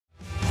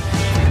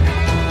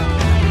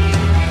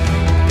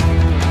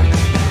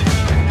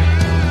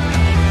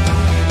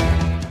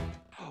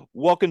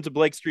Welcome to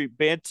Blake Street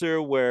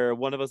Banter, where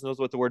one of us knows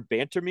what the word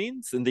banter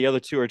means, and the other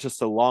two are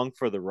just along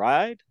for the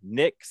ride.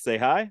 Nick, say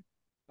hi.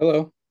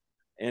 Hello.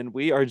 And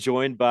we are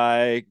joined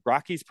by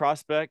Rockies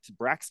prospect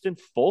Braxton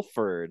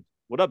Fulford.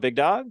 What up, big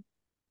dog?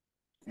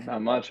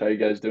 Not much. How you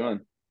guys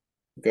doing?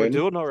 We're Good.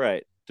 doing all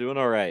right. Doing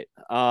all right.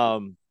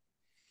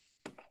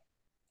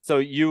 So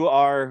you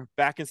are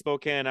back in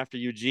Spokane after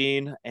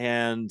Eugene,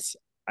 and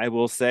I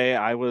will say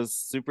I was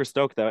super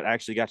stoked that I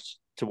actually got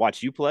to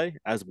watch you play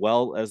as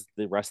well as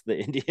the rest of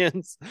the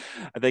Indians.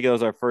 I think it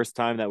was our first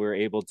time that we were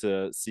able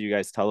to see you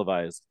guys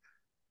televised.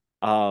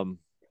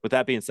 With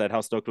that being said, how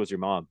stoked was your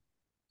mom?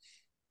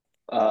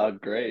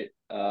 Great.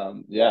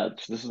 Yeah,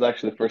 this is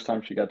actually the first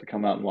time she got to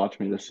come out and watch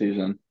me this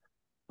season.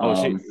 Oh,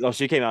 she Um, oh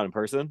she came out in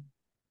person.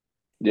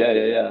 yeah,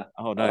 yeah, yeah.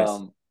 Oh, nice.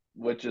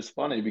 Which is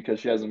funny because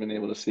she hasn't been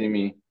able to see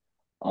me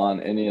on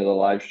any of the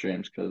live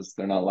streams because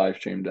they're not live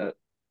streamed at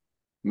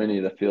many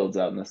of the fields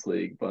out in this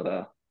league.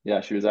 But yeah,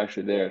 she was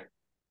actually there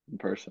in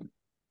person.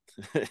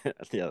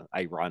 Yeah,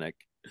 ironic.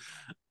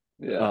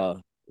 Yeah. Uh,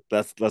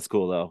 that's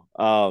cool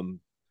though.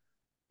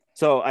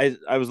 So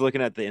I was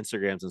looking at the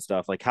Instagrams and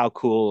stuff. Like, how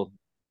cool.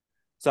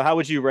 So how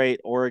would you rate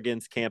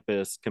Oregon's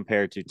campus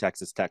compared to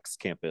Texas Tech's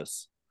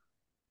campus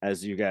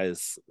as you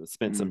guys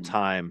spent some Mm,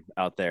 time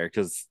out there?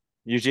 Because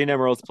Eugene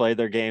Emeralds played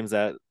their games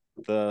at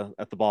the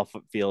ball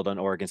field on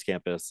Oregon's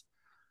campus.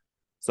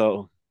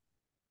 So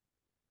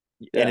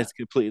and yeah. it's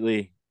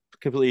completely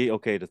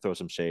okay to throw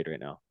some shade right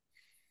now.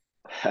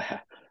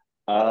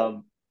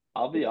 Um,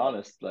 I'll be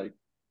honest. Like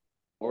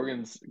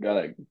Oregon's got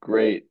a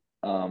great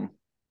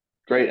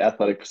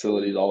athletic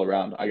facilities all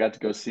around. I got to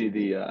go see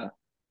the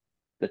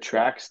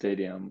track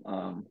stadium,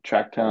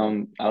 track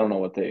town. I don't know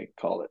what they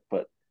call it,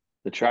 but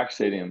the track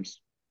stadium's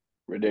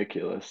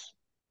ridiculous.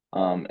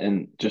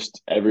 And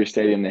just every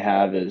stadium they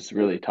have is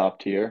really top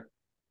tier.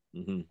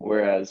 Mm-hmm.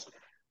 Whereas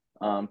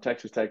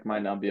Texas Tech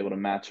might not be able to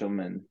match them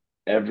in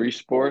every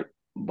sport,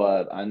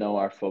 but I know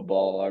our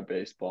football, our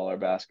baseball, our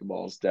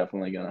basketball is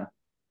definitely gonna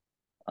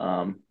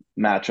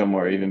match them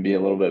or even be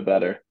a little bit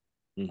better.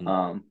 Mm-hmm.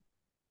 Um,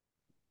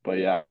 but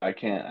yeah, I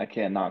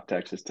can't knock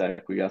Texas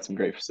Tech. We got some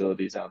great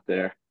facilities out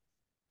there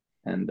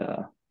and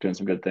doing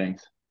some good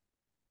things.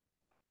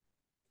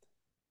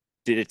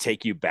 Did it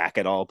take you back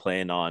at all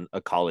playing on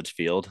a college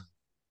field?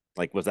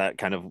 Like, was that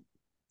kind of, does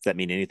that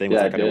mean anything? Was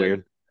Yeah, I that kind of did.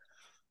 weird?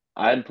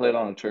 I hadn't played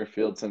on a turf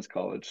field since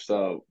college,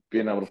 so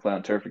being able to play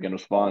on turf again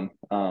was fun.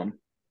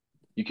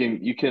 You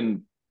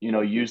can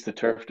use the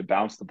turf to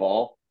bounce the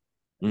ball.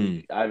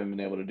 Mm. I haven't been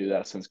able to do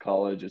that since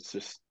college. It's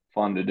just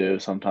fun to do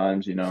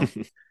sometimes.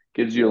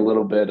 Gives you a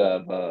little bit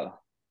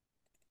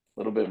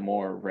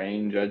more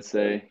range. I'd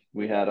say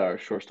we had our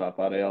shortstop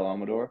Ariel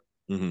Amador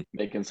Mm-hmm.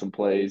 making some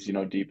plays,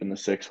 deep in the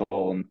six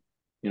hole and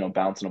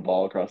bouncing a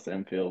ball across the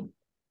infield.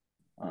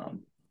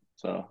 Um,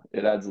 so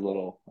it adds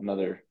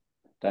another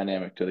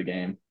dynamic to the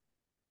game.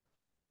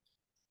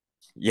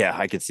 Yeah,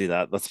 I could see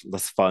that.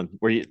 That's fun.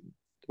 Were you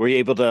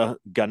able to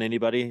gun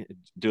anybody?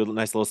 Do a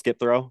nice little skip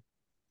throw?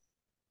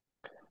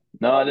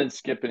 No, I didn't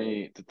skip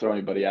any to throw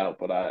anybody out,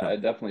 but I No.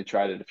 definitely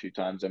tried it a few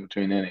times in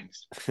between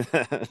innings.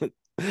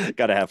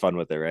 Got to have fun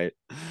with it, right?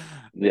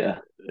 Yeah.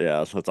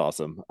 Yeah, that's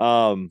awesome.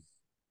 I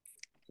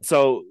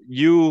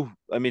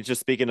mean,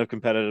 just speaking of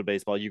competitive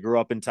baseball, you grew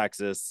up in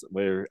Texas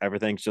where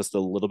everything's just a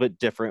little bit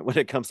different when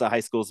it comes to high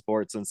school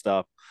sports and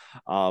stuff.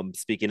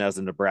 Speaking as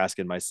a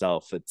Nebraskan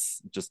myself,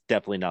 it's just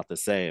definitely not the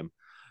same.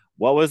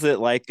 What was it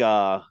like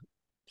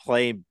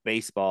playing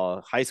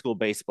baseball, high school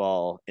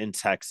baseball in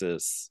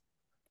Texas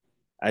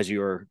as you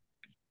were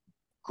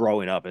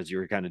growing up, as you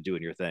were kind of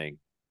doing your thing?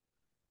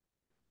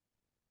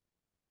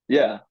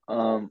 Yeah.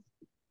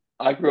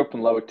 I grew up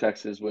in Lubbock,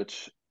 Texas,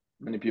 which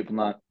many people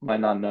not might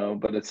not know,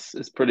 but it's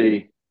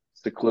pretty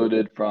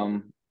secluded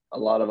from a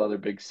lot of other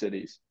big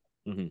cities.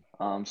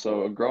 Mm-hmm.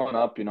 So growing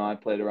up, I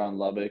played around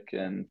Lubbock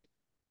and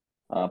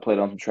played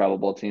on some travel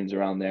ball teams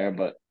around there.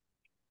 But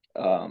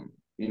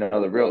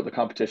the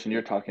competition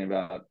you're talking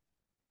about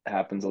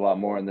happens a lot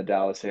more in the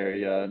Dallas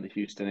area, the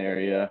Houston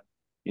area,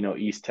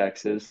 East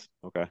Texas,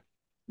 Okay.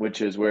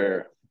 which is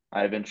where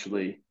I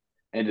eventually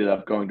ended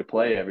up going to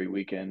play every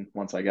weekend.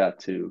 Once I got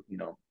to,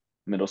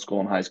 middle school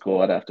and high school,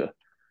 I'd have to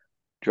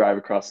drive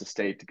across the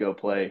state to go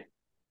play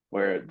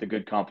where the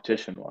good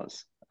competition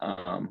was.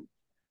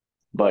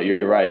 But you're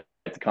right,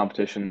 the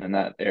competition in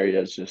that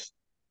area is just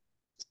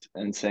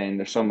insane.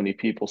 There's so many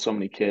people, so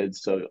many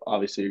kids. So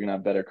obviously you're gonna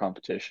have better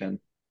competition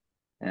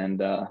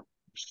and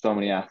so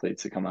many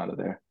athletes that come out of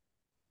there.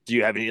 Do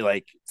you have any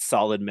like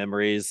solid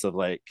memories of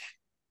like,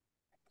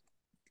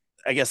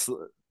 I guess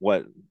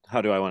what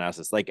how do I want to ask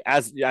this? Like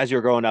as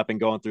you're growing up and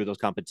going through those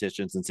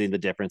competitions and seeing the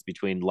difference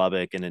between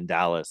Lubbock and in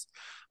Dallas,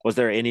 was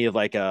there any of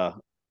like a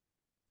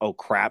oh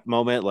crap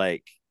moment?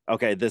 Like,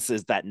 okay, this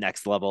is that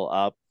next level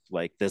up.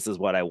 Like this is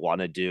what I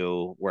want to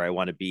do, where I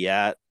want to be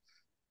at.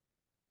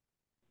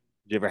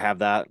 Do you ever have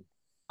that?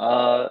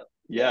 Uh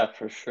yeah,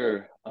 for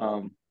sure.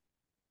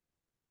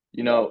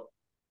 You know,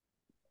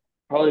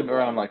 probably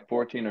around like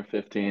 14 or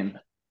 15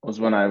 was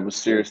when I was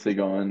seriously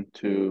going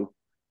to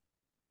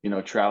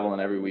traveling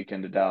every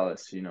weekend to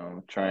Dallas,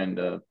 trying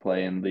to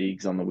play in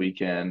leagues on the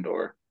weekend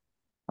or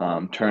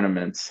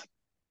tournaments.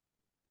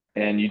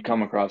 And you'd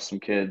come across some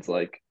kids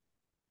like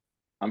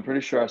I'm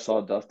pretty sure I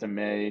saw Dustin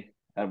May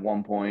at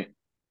one point.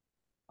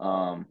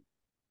 Um,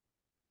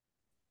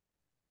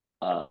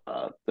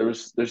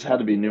 there's had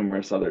to be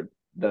numerous other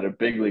that are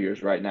big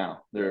leaguers right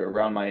now. They're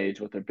around my age,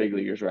 but they're big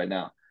leaguers right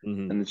now,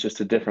 Mm-hmm. and it's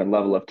just a different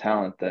level of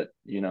talent that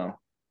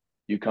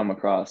you come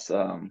across.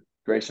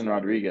 Grayson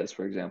Rodriguez,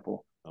 for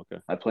example.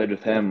 Okay. I played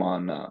with him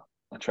on a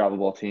travel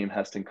ball team,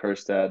 Heston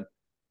Kjerstad.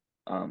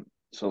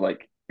 So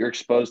like you're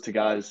exposed to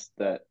guys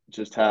that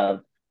just have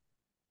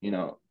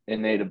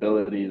innate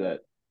ability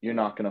that you're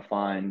not going to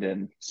find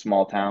in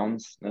small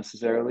towns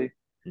necessarily,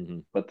 Mm-hmm.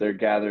 but they're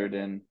gathered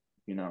in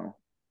you know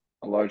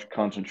a large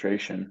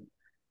concentration,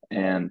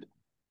 and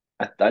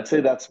I'd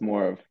say that's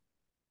more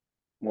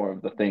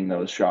of the thing that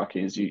was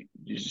shocking is you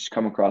just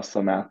come across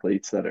some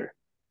athletes that are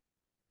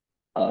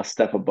a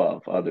step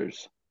above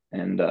others,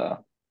 and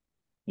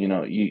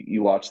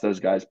you watch those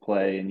guys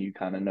play and you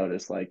kind of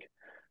notice like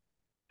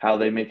how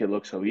they make it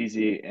look so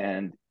easy,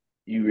 and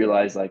you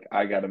realize like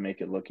I got to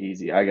make it look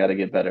easy. I got to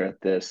get better at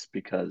this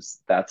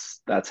because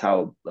that's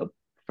how a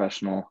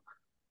professional,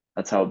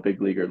 that's how a big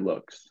leaguer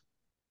looks.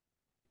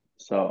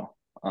 So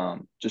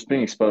just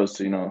being exposed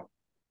to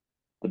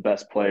the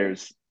best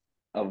players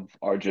of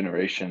our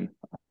generation,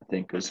 I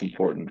think was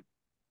important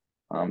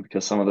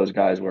because some of those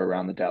guys were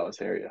around the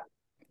Dallas area.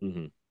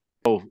 Mm-hmm.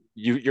 Oh,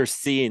 you're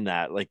seeing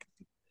that like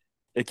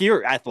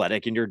you're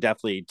athletic and you're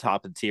definitely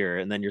top of tier,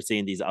 and then you're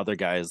seeing these other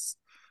guys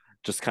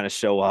just kind of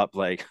show up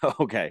like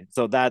okay,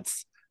 so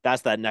that's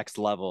that next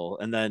level.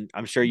 And then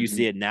I'm sure you Mm-hmm.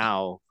 see it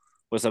now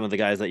with some of the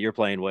guys that you're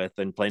playing with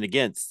and playing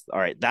against. All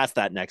right, that's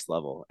that next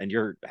level, and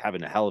you're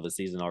having a hell of a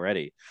season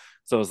already.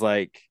 So it's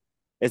like,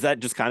 is that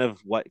just kind of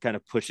what kind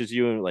of pushes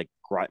you and like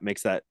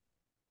makes that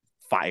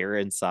fire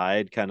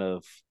inside kind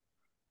of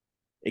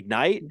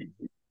ignite?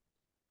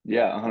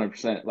 Yeah,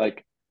 100%.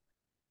 Like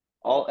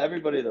all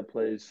everybody that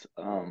plays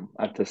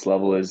at this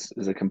level is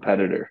a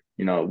competitor.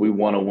 We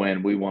want to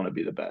win. We want to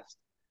be the best.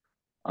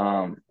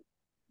 Um,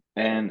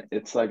 and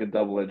it's like a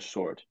double-edged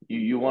sword.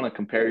 You want to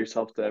compare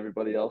yourself to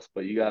everybody else,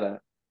 but you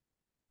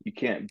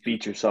can't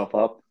beat yourself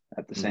up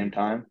at the Mm-hmm. same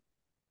time.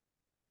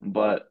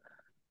 But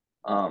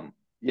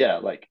yeah,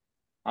 like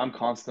I'm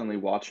constantly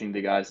watching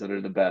the guys that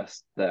are the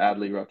best, the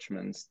Adley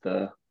Rutschmans,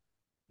 the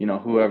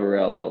whoever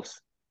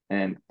else,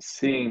 and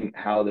seeing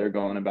how they're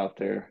going about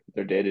their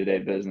day-to-day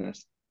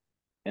business,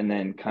 and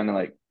then kind of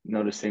like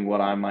noticing what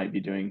I might be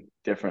doing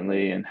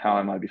differently and how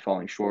I might be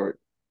falling short,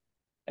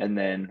 and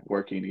then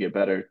working to get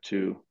better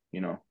to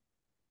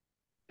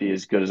be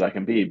as good as I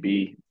can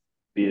be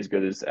as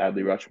good as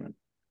Adley Rutschman.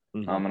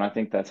 Mm-hmm. And I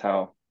think that's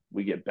how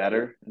we get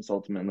better. Is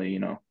ultimately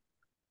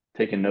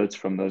taking notes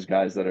from those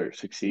guys that are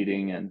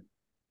succeeding and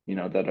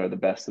that are the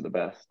best of the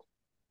best.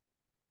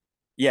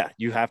 Yeah,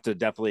 you have to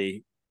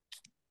definitely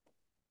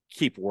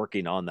keep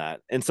working on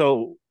that. And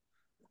so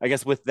I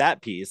guess with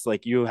that piece,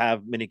 like you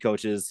have many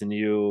coaches and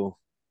you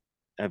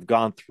have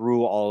gone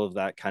through all of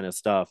that kind of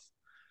stuff.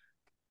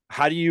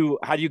 How do you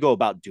go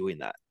about doing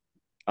that?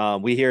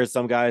 We hear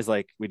some guys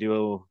like they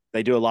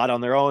do a lot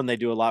on their own. They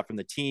do a lot from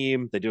the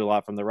team. They do a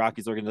lot from the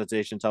Rockies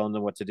organization, telling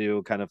them what to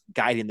do, kind of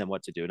guiding them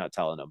what to do, not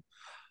telling them.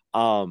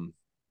 Um,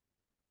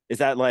 is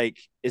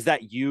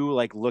that you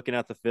like looking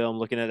at the film,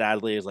 looking at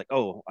Adley is like,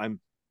 oh, I'm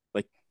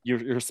like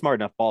you're a smart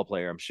enough ball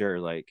player, I'm sure.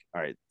 Like,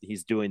 all right,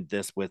 he's doing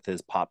this with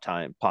his pop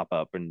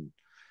up, and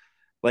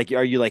like,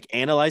 are you like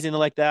analyzing it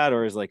like that,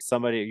 or is like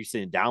somebody, are you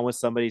sitting down with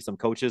somebody, some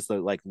coaches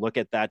that like look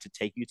at that to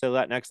take you to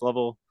that next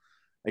level?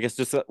 I guess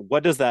just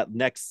what does that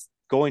next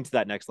going to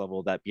that next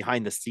level, that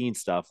behind the scenes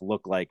stuff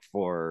look like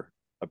for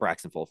a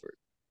Braxton Fulford?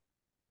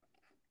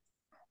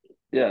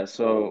 Yeah,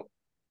 so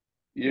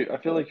I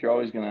feel like you're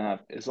always gonna have,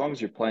 as long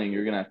as you're playing,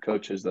 you're gonna have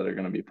coaches that are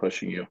gonna be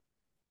pushing you.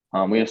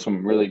 We have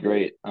some really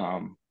great,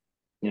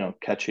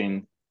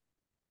 catching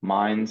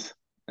minds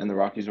in the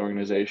Rockies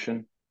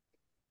organization,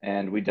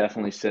 and we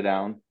definitely sit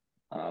down.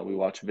 We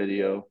watch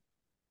video.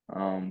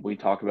 We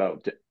talk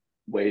about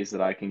ways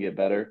that I can get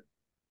better.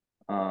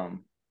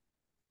 Um,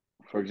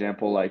 for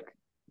example, like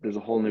there's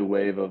a whole new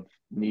wave of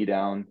knee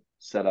down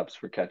setups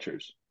for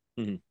catchers.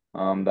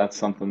 Mm-hmm. That's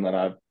something that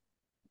I've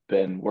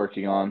been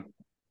working on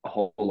a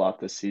whole lot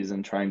this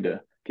season, trying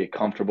to get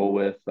comfortable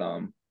with,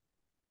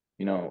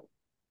 you know,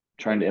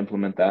 trying to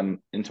implement that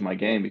into my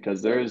game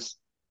because there's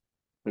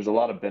a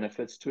lot of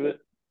benefits to it.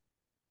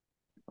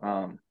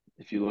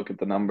 If you look at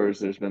the numbers,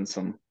 there's been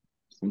some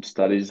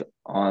studies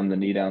on the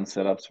knee down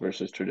setups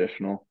versus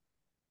traditional,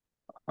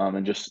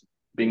 and just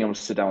being able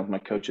to sit down with my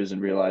coaches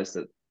and realize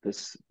that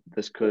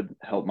this could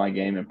help my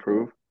game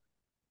improve.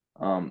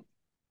 Um,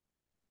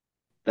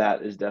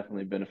 that is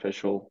definitely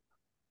beneficial.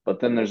 But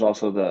then there's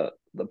also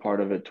the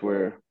part of it to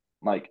where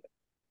like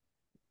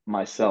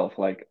myself,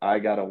 like I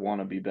gotta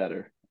want to be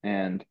better.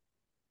 And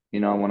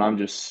when I'm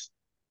just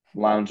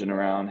lounging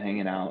around,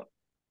 hanging out,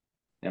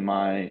 am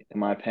I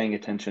paying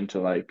attention to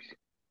like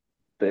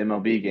the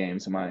MLB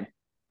games? Am I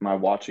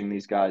watching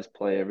these guys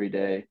play every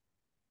day?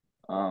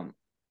 Um,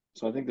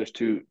 So I think there's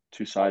two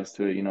sides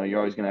to it. You're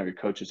always gonna have your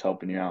coaches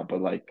helping you out,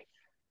 but like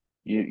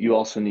you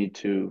also need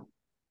to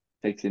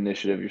take the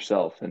initiative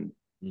yourself and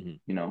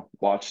Mm-hmm.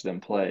 watch them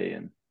play,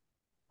 and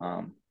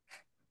um,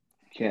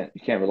 you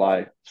can't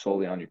rely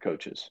solely on your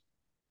coaches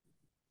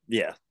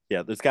Yeah,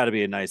 yeah. There's got to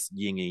be a nice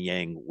yin and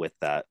yang with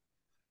that,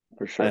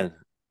 for sure.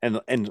 and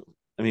and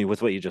I mean,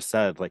 with what you just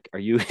said, like, are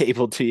you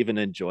able to even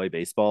enjoy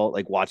baseball,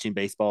 like watching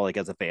baseball, like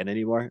as a fan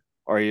anymore,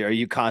 or are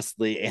you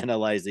constantly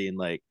analyzing,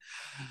 like,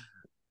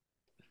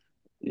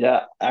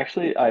 Yeah,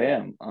 actually, I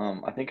am.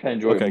 I think I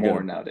enjoy it okay, more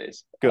good,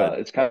 nowadays. good,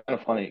 It's kind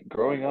of funny.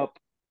 Growing up,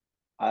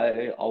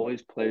 I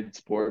always played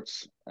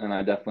sports, and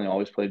I definitely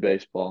always played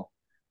baseball,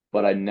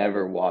 but I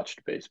never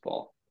watched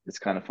baseball. It's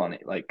kind of funny.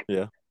 Like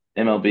yeah,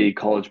 MLB,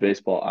 college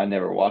baseball, I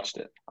never watched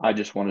it. I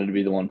just wanted to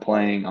be the one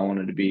playing. I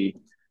wanted to be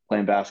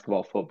playing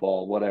basketball,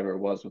 football, whatever it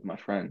was with my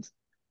friends.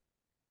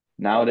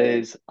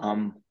 Nowadays,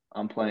 I'm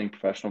playing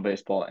professional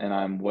baseball, and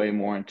I'm way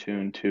more in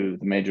tune to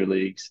the major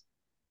leagues.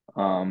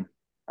 Um,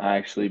 I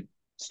actually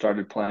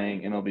started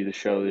playing MLB The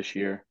Show this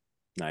year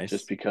just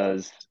nice,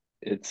 because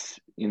it's,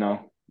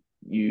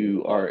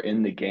 you are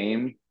in the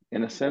game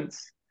in a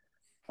sense.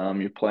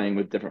 You're playing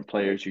with different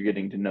players, you're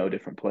getting to know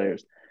different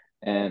players.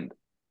 And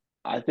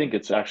I think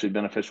it's actually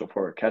beneficial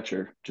for a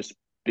catcher, just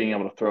being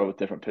able to throw with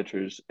different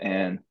pitchers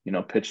and,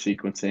 pitch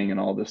sequencing and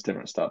all this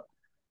different stuff.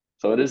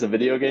 So it is a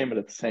video game, but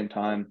at the same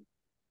time,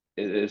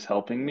 it is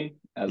helping me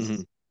mm-hmm.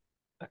 as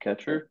a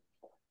catcher.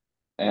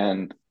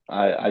 And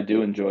I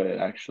do enjoy it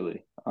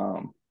actually.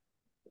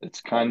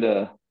 It's kind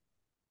of,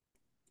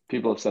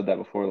 people have said that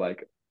before,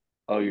 like,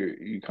 oh,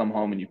 you come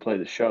home and you play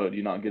the show. Do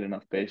you not get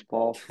enough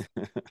baseball?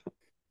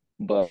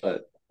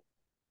 But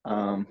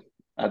um,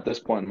 at this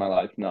point in my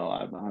life,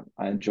 no,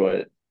 I enjoy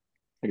it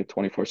like a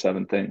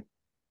 24/7 thing.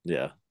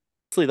 Yeah.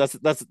 Honestly,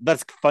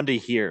 that's fun to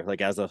hear.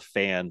 Like as a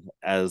fan,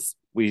 as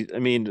I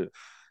mean,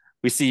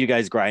 we see you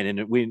guys grind,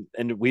 and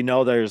we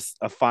know there's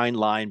a fine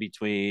line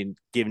between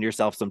giving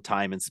yourself some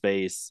time and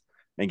space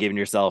and giving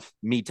yourself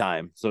me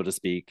time, so to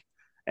speak,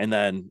 and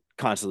then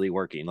constantly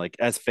working. Like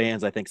as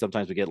fans, I think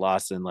sometimes we get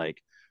lost in like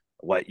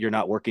what you're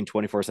not working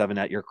 24/7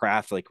 at your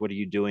craft. Like what are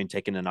you doing,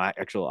 taking an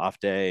actual off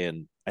day?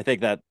 And I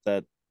think that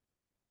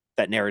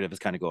narrative is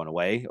kind of going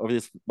away over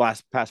this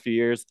past few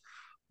years,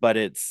 but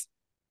it's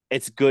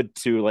good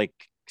to like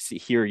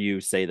hear you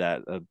say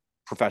that a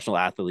professional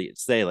athlete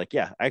say like,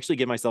 yeah, I actually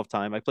give myself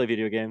time. I play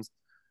video games.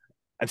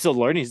 I'm still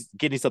learning,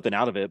 getting something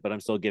out of it, but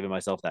I'm still giving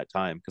myself that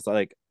time because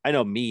like I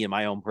know me and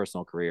my own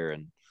personal career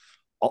and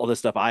all this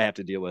stuff I have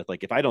to deal with.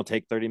 Like if I don't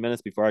take 30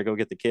 minutes before I go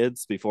get the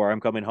kids before I'm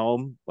coming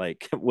home,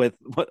 like with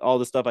what all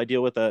the stuff I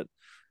deal with at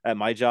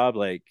my job,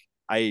 like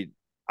I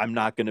I'm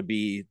not going to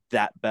be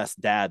that best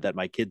dad that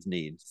my kids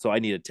need. So I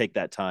need to take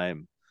that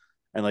time,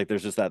 and like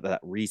there's just that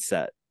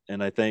reset,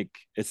 and I think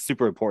it's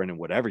super important in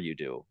whatever you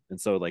do.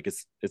 And so like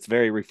it's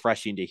very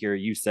refreshing to hear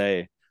you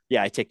say,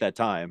 yeah, I take that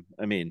time.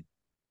 I mean,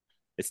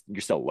 it's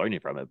you're still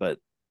learning from it, but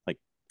like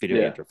video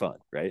Yeah, games are fun,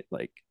 right?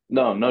 Like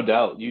no, no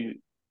doubt.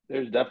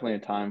 There's definitely a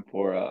time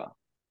for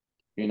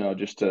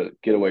just to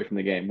get away from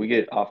the game. We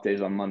get off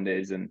days on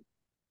Mondays, and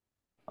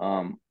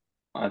um,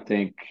 I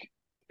think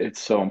it's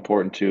so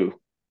important to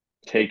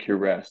take your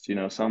rest.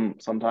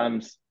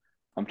 Sometimes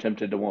I'm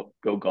tempted to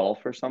go golf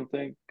or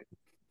something,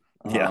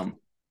 yeah, um,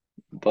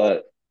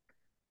 but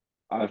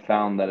I've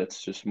found that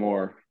it's just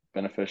more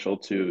beneficial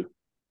to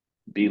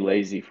be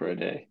lazy for a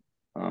day,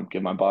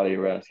 give my body a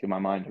rest, give my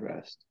mind a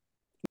rest.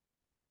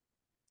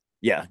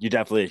 yeah, you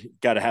definitely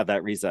got to have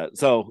that reset.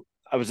 So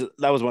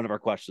that was one of our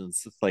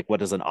questions. It's like,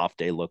 what does an off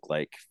day look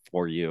like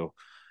for you?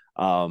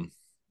 Um,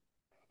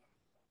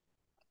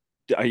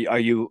 are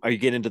you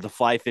getting into the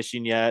fly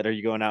fishing yet? Are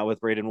you going out with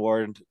Braden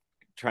Ward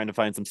trying to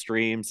find some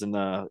streams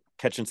and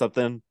catching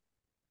something?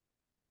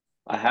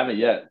 I haven't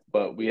yet,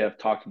 but we have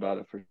talked about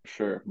it for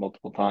sure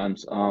multiple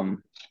times. I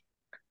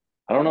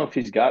don't know if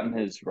he's gotten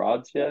his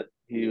rods yet.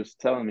 He was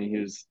telling me he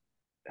was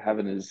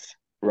having his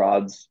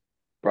rods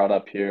brought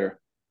up here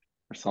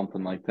or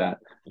something like that.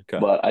 Okay.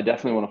 But I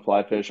definitely want to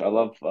fly fish. I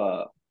love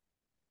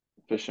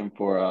fishing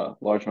for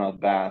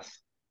largemouth bass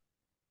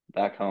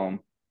back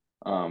home.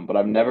 But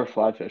I've never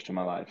fly fished in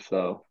my life,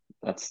 so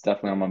that's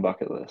definitely on my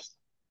bucket list.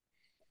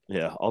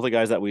 Yeah, all the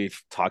guys that we've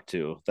talked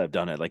to that have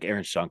done it, like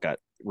Aaron Shunk got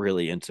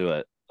really into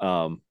it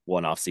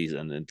one off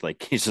season, and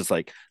like he's just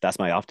like, that's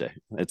my off day.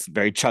 It's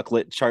very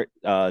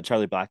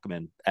Charlie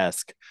Blackman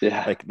esque,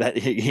 Yeah, like that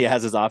he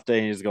has his off day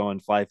and he's going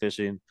fly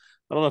fishing.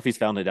 I don't know if he's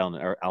found it down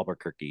in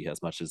Albuquerque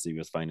as much as he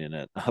was finding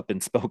it up in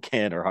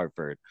Spokane or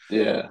Hartford.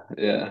 yeah,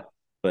 yeah,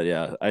 But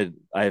yeah, I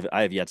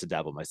have yet to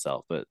dabble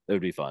myself, but it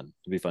would be fun.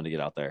 It'd be fun to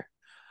get out there.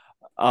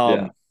 yeah.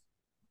 Um,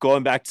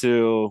 Going back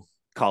to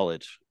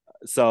college.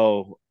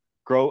 So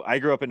I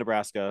grew up in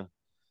Nebraska.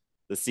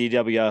 The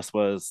CWS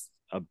was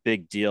a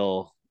big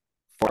deal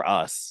for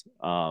us.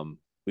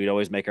 We'd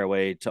always make our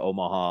way to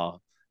Omaha.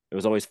 It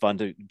was always fun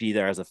to be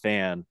there as a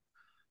fan.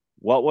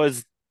 What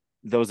was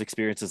those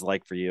experiences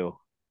like for you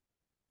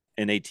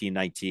in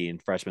 1819,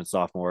 freshman,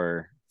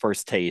 sophomore,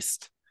 first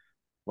taste?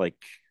 Like,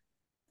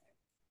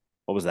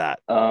 what was that?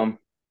 Um,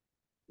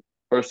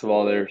 first of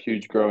all, they're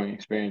huge growing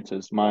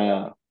experiences.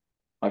 My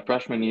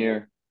freshman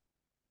year,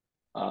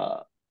 uh,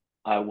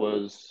 I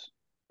was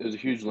it was a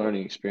huge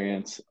learning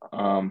experience.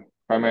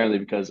 Primarily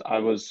because I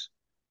was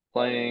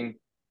playing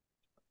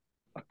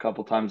a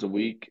couple times a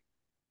week,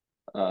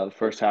 the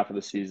first half of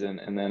the season,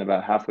 and then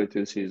about halfway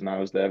through the season, I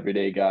was the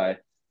everyday guy,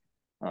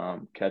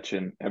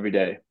 catching every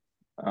day.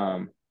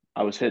 Um,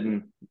 I was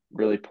hitting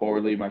really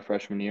poorly my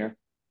freshman year,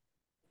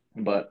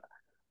 but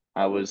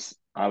I was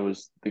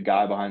the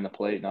guy behind the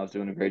plate, and I was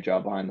doing a great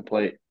job behind the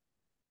plate.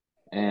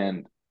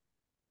 And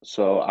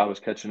so I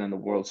was catching in the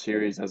World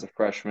Series as a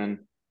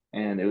freshman,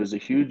 and it was a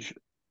huge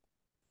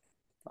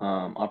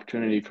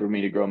opportunity for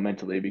me to grow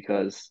mentally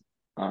because,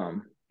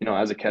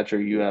 as a catcher,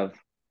 you have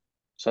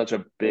such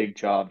a big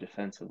job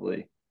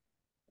defensively,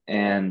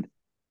 and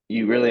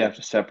you really have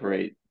to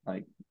separate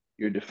like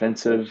your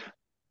defensive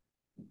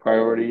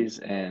priorities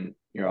and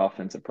your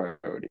offensive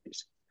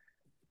priorities.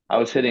 I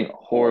was hitting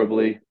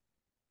horribly.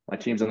 My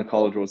team's in the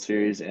College World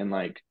Series, and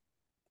like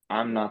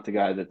I'm not the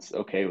guy that's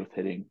okay with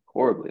hitting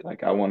horribly.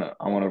 Like I want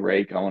to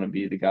rake. I want to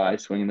be the guy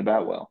swinging the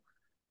bat well.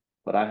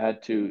 But I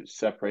had to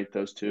separate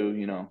those two.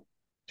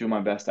 Do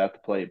my best at the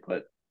plate,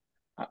 but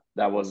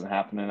that wasn't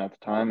happening at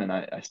the time, and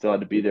I still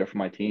had to be there for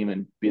my team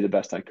and be the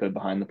best I could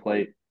behind the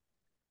plate.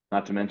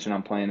 Not to mention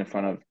I'm playing in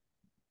front of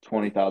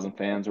 20,000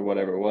 fans or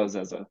whatever it was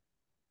as a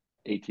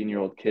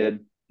 18-year-old kid.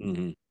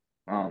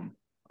 Mm-hmm. Um,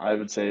 I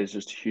would say it's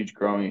just a huge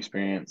growing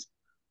experience.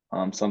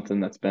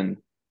 Something that's been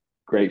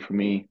great for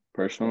me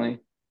personally.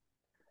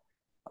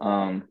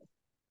 Um,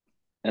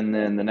 and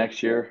then the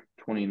next year,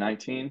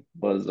 2019,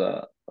 was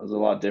a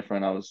lot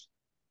different. I was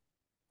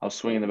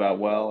swinging the bat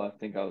well. I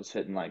think I was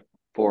hitting like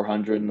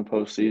 400 in the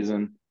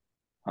postseason.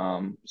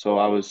 So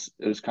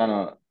it was kind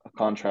of a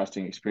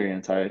contrasting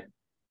experience. I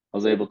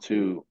was able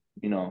to,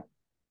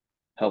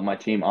 help my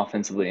team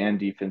offensively and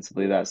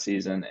defensively that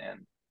season.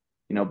 And,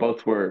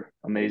 both were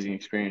amazing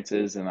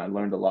experiences. And I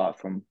learned a lot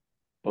from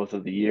both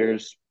of the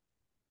years.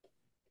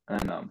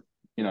 And,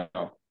 you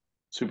know,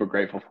 super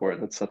grateful for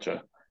it. That's such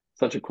a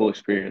cool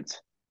experience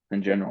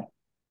in general.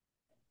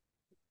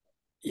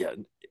 Yeah,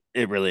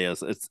 it really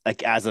is. It's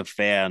like as a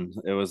fan,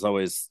 it was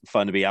always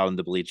fun to be out in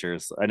the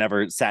bleachers. I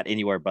never sat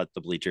anywhere but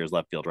the bleachers,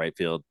 left field, right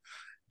field,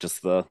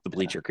 just the Yeah.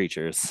 bleacher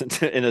creatures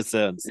in a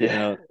sense.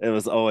 Yeah. It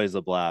was always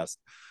a blast.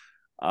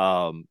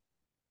 Um,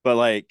 but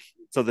like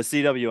so the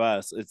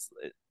CWS,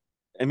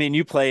 I mean,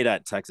 you played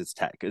at Texas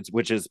Tech,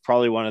 which is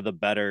probably one of the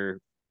better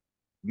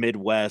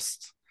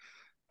Midwest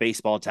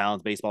baseball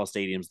towns, baseball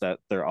stadiums that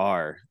there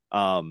are.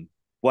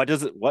 What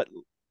does it what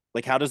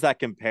like how does that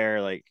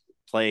compare like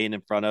playing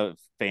in front of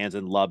fans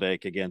in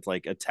Lubbock against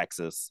like a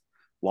Texas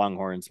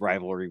Longhorns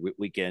rivalry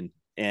weekend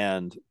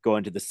and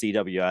going to the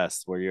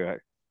CWS where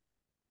you're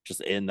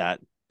just in that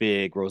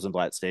big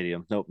Rosenblatt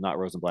stadium. Nope, not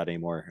Rosenblatt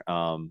anymore.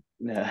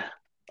 Yeah.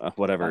 I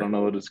Whatever. don't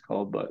know what it's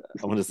called, but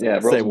I want to yeah,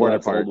 say Warner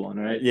Rosenblatt's the old Park. one,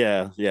 right?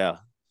 Yeah, yeah.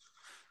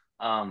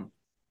 Um,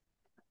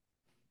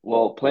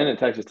 well, playing at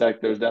Texas Tech,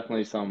 there's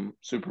definitely some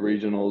super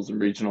regionals and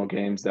regional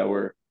games that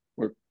were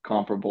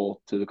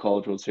comparable to the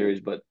College World Series,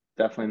 but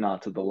definitely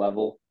not to the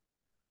level.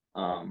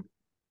 Um,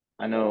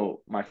 I know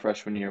my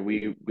freshman year,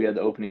 we had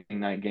the opening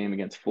night game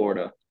against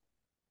Florida.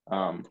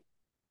 Um,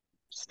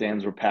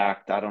 Stands were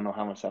packed. I don't know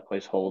how much that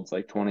place holds,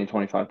 like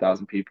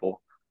 25,000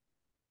 people.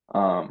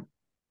 Um,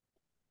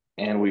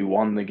 and we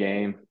won the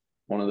game.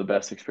 One of the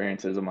best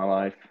experiences of my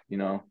life.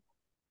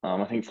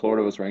 I think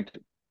Florida was ranked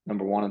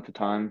number one at the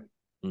time.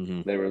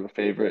 Mm-hmm. They were the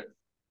favorite.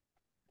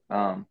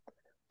 Um,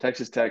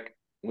 Texas Tech,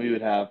 we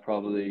would have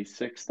probably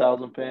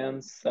 6,000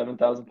 fans,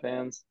 7,000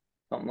 fans,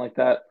 something like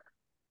that.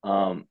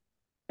 Um,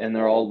 and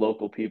they're all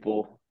local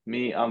people.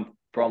 I'm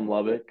from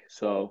Lubbock,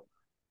 so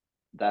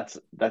that's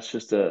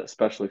just a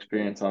special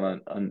experience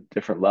on a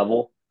different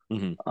level.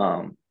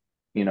 Mm-hmm.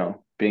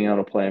 Being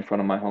able to play in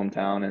front of my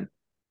hometown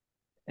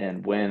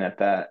and win at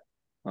that.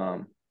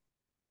 Um,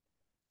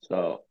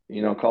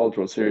 College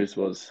World Series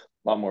was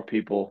a lot more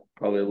people,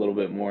 probably a little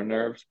bit more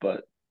nerves,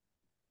 but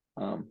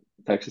um,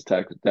 Texas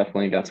Tech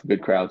definitely got some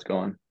good crowds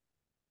going.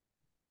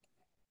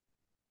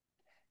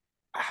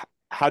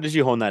 How did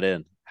you hone that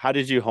in? How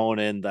did you hone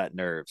in that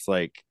nerves?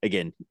 Like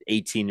again,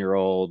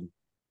 18-year-old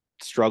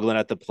struggling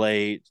at the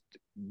plate,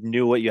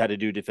 knew what you had to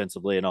do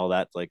defensively and all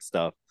that like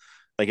stuff.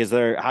 Like, is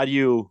there how do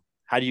you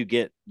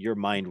get your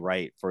mind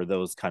right for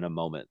those kind of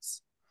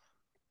moments?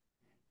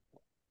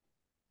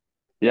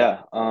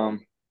 Yeah,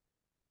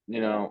 you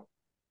know,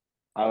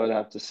 I would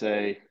have to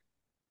say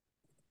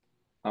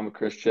I'm a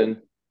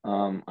Christian.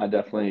 I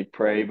definitely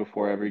pray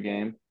before every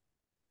game.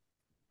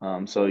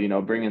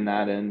 So bringing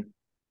that in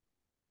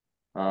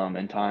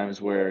times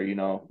where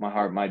my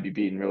heart might be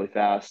beating really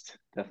fast,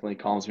 definitely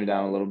calms me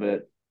down a little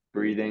bit.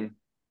 Breathing,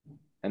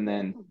 and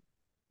then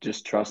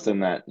just trusting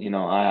that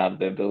I have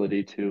the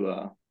ability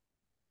to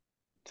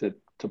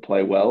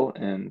play well,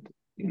 and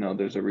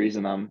there's a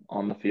reason I'm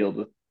on the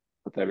field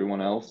with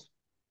everyone else.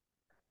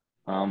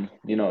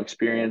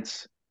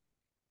 Experience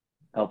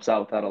helps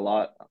out with that a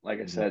lot. Like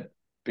I Mm-hmm. said,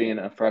 being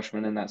a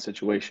freshman in that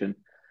situation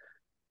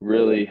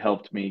really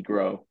helped me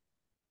grow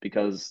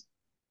because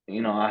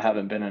I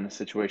haven't been in a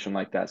situation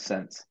like that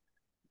since.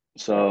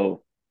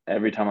 So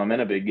every time I'm in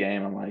a big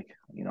game, I'm like,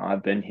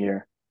 I've been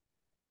here.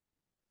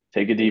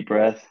 Take a deep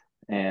breath,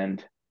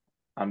 and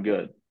I'm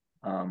good.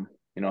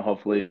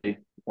 Hopefully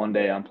one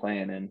day I'm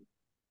playing in,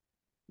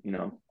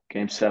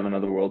 game 7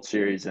 of the World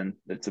Series and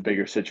it's a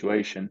bigger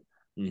situation.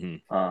 Hmm.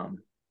 Um,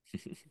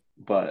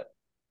 but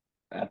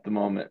at the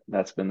moment,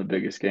 that's been the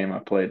biggest game I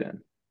played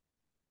in.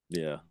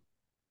 Yeah.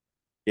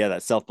 Yeah.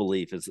 That self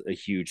belief is a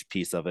huge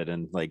piece of it.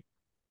 And like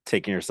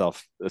taking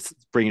yourself,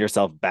 bringing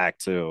yourself back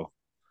to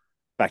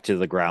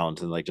the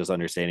ground and like just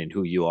understanding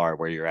who you are,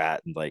 where you're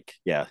at, and like,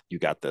 yeah, you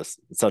got this.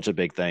 It's such a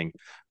big thing.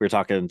 We were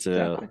talking to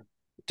Exactly.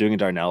 doing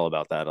Darnell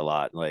about that a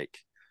lot. Like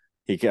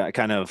he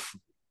kind of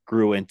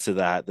grew into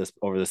that this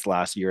over this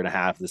last year and a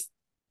half. This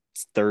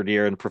third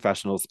year in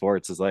professional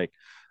sports is like,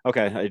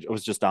 okay, I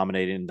was just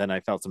dominating. Then I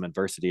felt some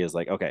adversity. Is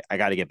like, okay, I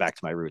got to get back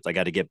to my roots. I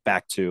got to get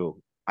back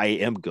to I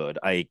am good.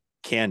 I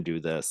can do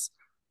this.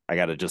 I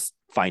got to just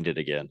find it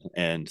again.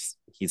 And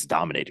he's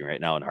dominating right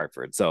now in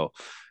Hartford. So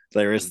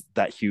there is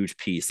that huge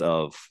piece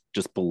of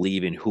just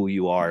believing who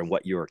you are and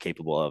what you are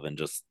capable of and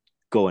just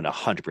going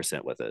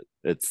 100% with it.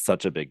 It's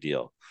such a big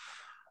deal.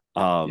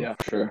 Um, Yeah,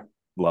 sure.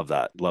 love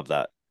that. Love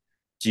that.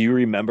 Do you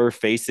remember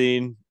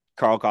facing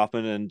Carl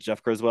Kaufman and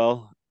Jeff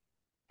Criswell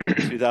in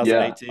Yeah,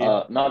 2018?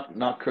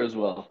 not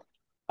Criswell.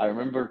 I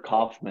remember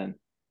Kaufman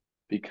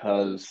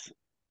because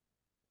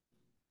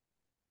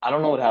I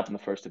don't know what happened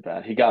the first at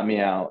bat. He got me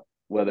out,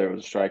 whether it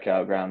was a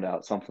strikeout, ground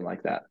out, something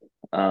like that.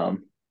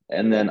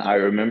 And then I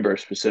remember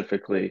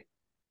specifically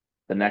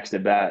the next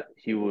at bat,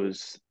 he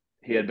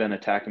had been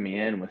attacking me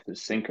in with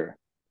his sinker.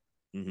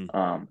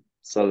 Mm-hmm.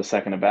 So the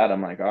second at bat,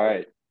 I'm like, all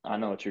right, I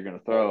know what you're gonna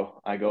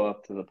throw. I go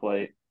up to the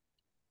plate,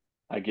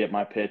 I get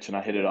my pitch, and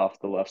I hit it off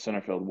the left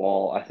center field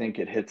wall. I think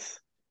it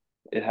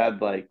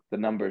had like the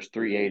numbers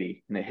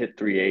 380, and it hit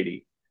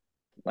 380,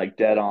 like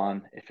dead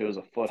on. If it was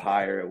a foot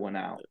higher, it went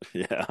out.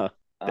 Yeah.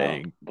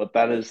 Dang. But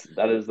that is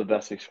the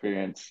best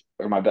experience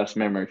or my best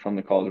memory from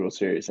the College World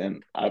Series,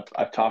 and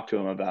I've talked to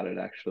him about it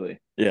actually,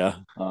 Yeah.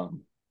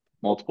 um,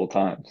 multiple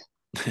times.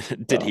 So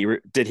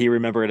Did he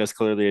remember it as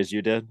clearly as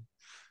you did?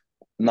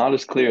 not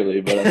as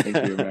clearly, but I think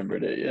he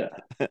remembered it.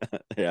 Yeah,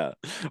 Yeah.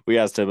 We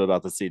asked him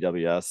about the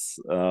CWS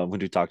when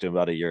we talked to him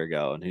about a year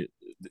ago, and he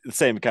the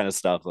same kind of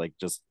stuff, like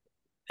just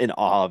in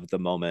awe of the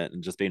moment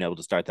and just being able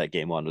to start that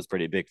game one was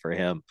pretty big for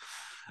him.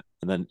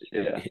 And then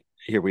yeah,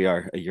 here we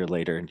are a year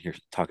later, and you're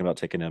talking about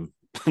taking him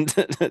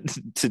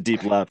to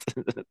deep left.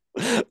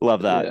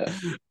 Love that.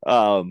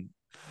 yeah. Um,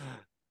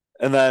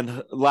 and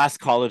then last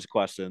college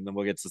question, then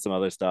we'll get to some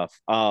other stuff.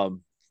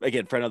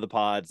 Again, friend of the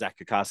pod, Zach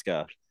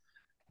Kokoska.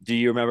 Do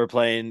you remember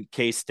playing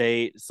K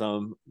State?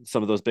 Some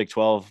of those Big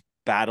 12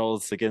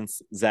 battles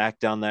against Zach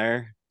down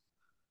there?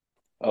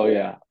 Oh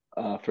yeah,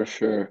 for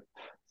sure.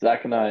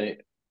 Zach and I,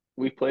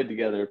 we played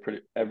together pretty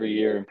every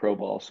year in pro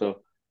ball,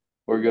 so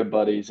we're good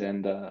buddies,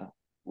 and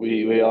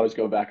we always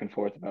go back and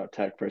forth about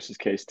Tech versus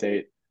K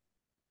State.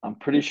 I'm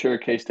pretty sure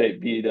K State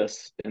beat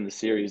us in the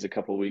series a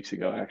couple of weeks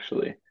ago,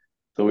 actually.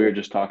 So we were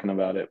just talking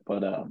about it,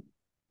 but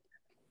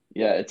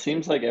yeah, it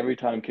seems like every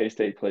time K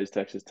State plays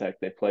Texas Tech,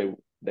 they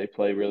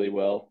play really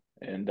well,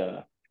 and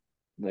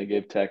they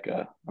give Tech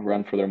a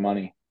run for their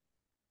money.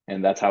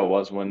 And that's how it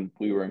was when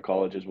we were in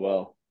college as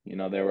well. They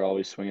were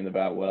always swinging the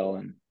bat well,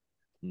 and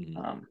Mm-hmm.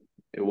 um,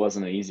 it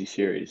wasn't an easy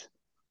series.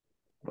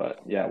 But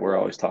yeah, we're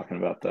always talking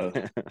about those.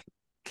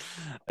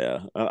 Yeah,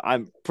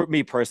 I'm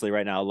me personally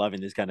right now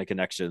loving these kind of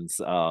connections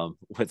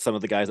with some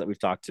of the guys that we've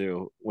talked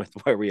to with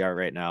where we are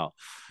right now.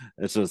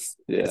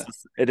 Yeah,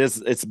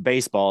 It's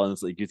baseball, and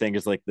it's like you think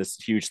it's like this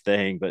huge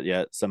thing, but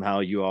yet somehow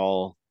you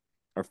all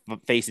are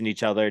facing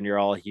each other, and you're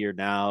all here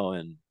now,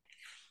 and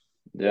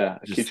yeah,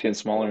 it keeps just getting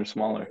smaller and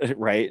smaller.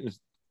 right,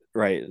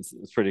 right. It's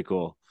pretty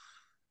cool.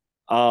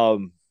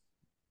 Um,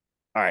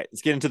 all right,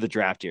 let's get into the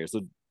draft here.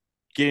 So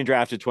getting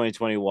drafted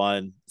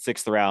 2021,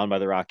 sixth round by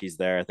the Rockies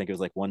there. I think it was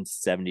like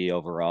 170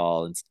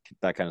 overall and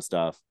that kind of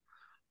stuff.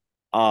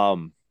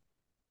 Um,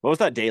 what was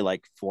that day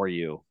like for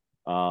you?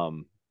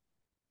 Um,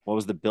 what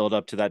was the build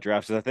up to that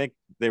draft? Because I think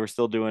they were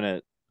still doing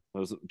it.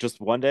 Was it just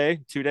 1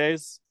 day, 2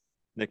 days?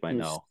 Nick It might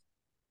was know.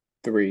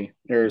 three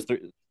It was or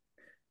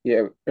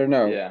yeah or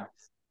no Yeah,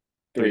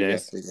 3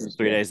 days, 3 days,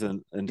 3 days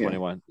in yeah,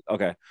 21.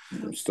 Okay.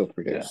 still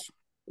three yeah. days.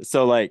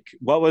 So like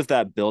what was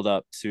that build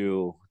up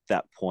to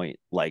that point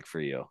like for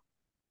you?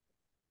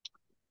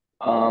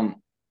 Um,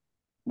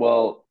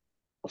 well,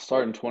 I'll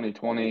start in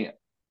 2020.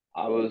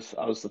 I was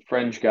the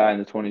fringe guy in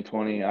the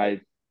 2020.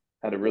 I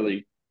had a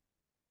really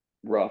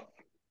rough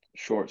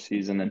short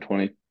season in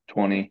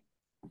 2020.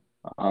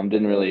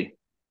 Didn't really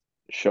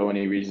show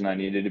any reason I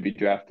needed to be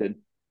drafted.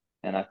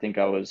 And I think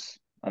I was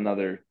in the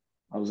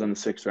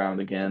 6th round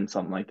again,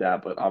 something like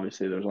that. But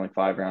obviously, there was only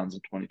 5 rounds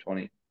in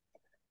 2020.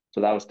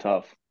 So that was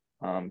tough.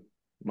 Um,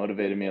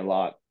 Motivated me a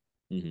lot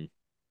Mm-hmm.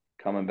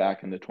 coming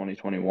back into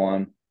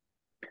 2021.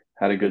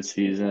 Had a good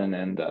season.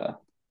 And,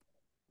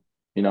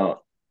 you know,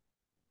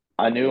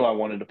 I knew I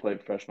wanted to play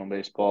professional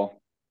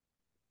baseball.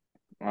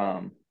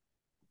 Um,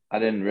 I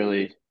didn't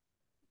really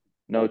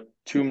know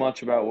too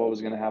much about what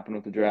was going to happen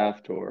with the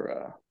draft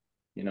or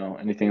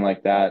anything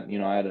like that.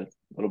 I had a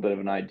little bit of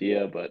an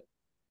idea, but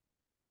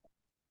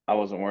I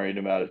wasn't worried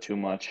about it too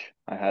much.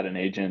 I had an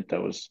agent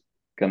that was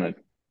going to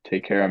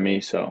take care of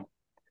me. So,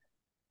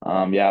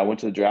 yeah, I went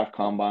to the draft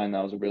combine.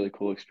 That was a really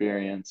cool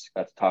experience.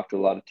 Got to talk to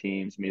a lot of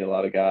teams, meet a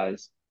lot of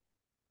guys.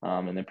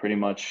 And then pretty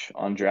much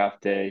on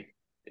draft day,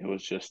 it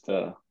was just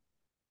a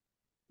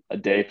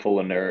day full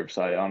of nerves.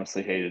 I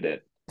honestly hated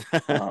it.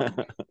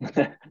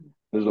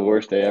 It was the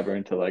worst day ever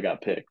until I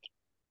got picked.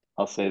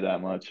 I'll say that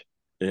much.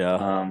 Yeah.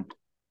 Um,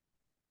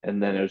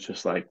 and then it was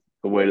just like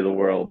the weight of the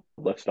world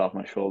lifted off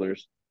my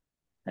shoulders,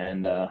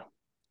 and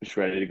just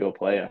ready to go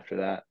play after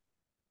that.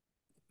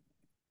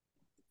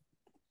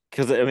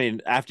 Because I mean,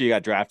 after you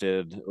got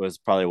drafted, it was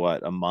probably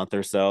what, a month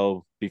or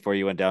so before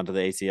you went down to the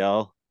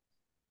ACL.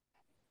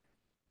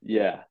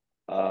 Yeah,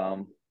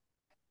 um,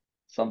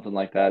 something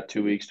like that.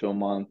 2 weeks to a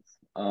month.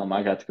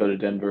 I got to go to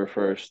Denver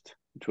first,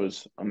 which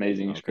was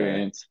amazing Okay.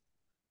 experience.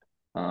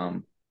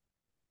 Um,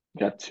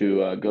 got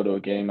to go to a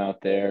game out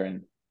there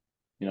and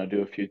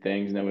do a few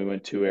things, and then we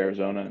went to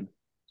Arizona and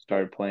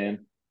started playing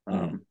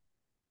Hmm.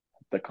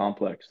 the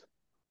complex.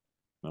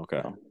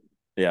 Okay. So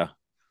Yeah.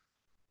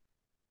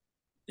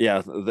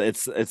 Yeah.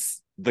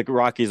 It's the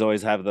Rockies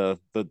always have the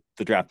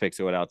draft picks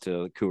that went out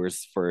to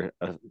Coors for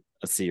a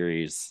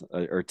series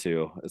or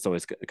two. It's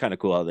always kind of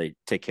cool how they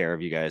take care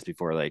of you guys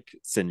before like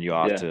sending you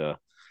off yeah, to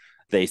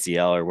the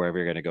ACL or wherever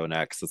you're going to go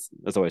next.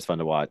 It's always fun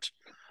to watch.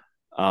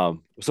 So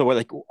we're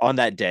like on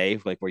that day,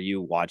 like were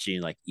you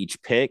watching like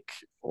each pick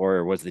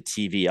or was the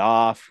TV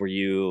off? Were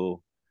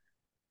you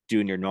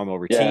doing your normal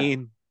yeah.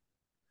 routine?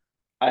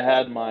 I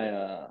had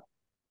my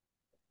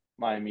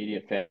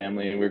immediate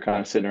family. We were kind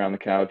of sitting around the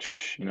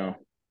couch,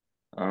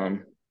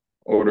 um,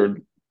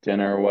 ordered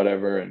dinner or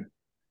whatever, and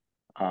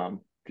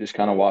just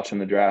kind of watching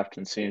the draft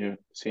and seeing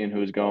who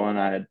was going.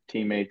 I had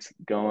teammates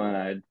going.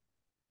 I had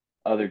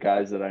other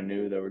guys that I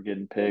knew that were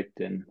getting picked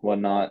and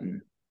whatnot,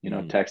 and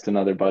Mm, texting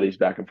other buddies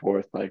back and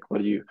forth like,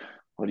 what are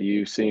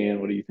you seeing?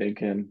 What are you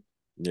thinking?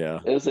 yeah.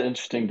 It was an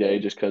interesting day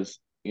just because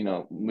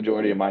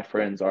majority of my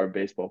friends are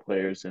baseball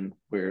players and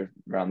we're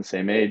around the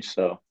same age,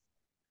 so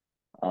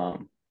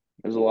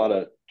there's a lot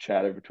of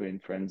chatter between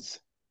friends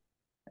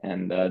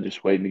and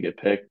just waiting to get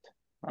picked.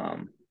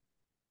 Um,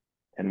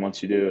 and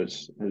once you do,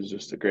 it's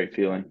just a great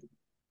feeling.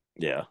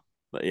 Yeah.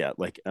 But yeah,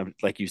 like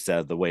you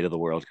said, the weight of the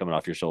world coming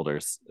off your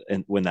shoulders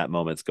and when that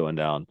moment's going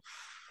down.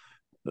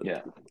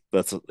 Yeah,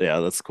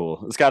 That's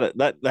cool. It's got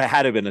that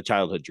had to have been a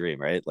childhood dream,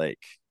 right? Like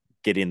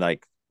getting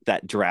like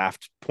that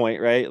draft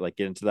point, right? Like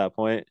getting to that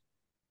point.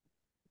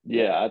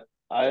 yeah.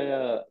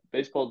 I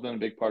baseball's been a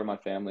big part of my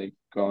family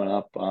growing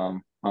up. My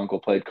uncle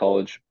played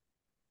college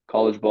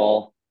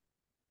ball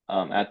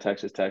at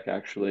Texas Tech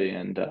actually,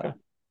 and Okay.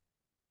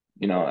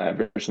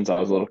 ever since I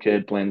was a little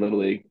kid playing little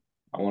league,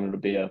 I wanted to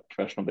be a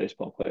professional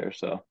baseball player.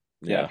 So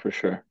yeah, Yeah. for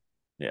sure.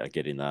 Yeah,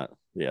 getting that.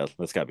 Yeah,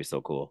 that's gotta be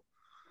so cool.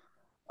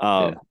 Yeah,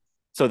 Um,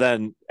 so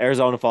then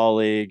Arizona Fall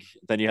League,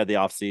 then you had the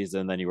off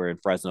season, then you were in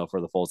Fresno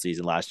for the full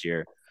season last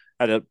year.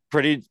 Had a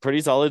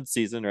pretty solid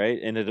season, right?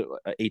 Ended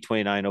at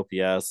 829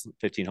 OPS,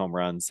 15 home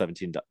runs,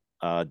 17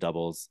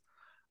 doubles.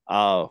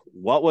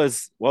 What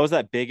was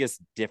that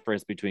biggest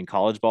difference between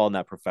college ball and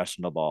that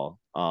professional ball?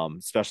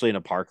 Especially in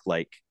a park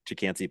like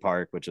Chickansee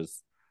Park, which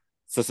is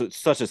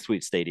such a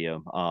sweet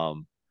stadium.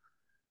 But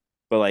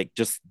like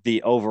just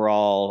the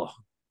overall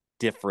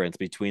difference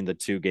between the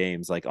two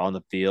games, like on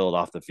the field,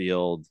 off the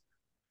field.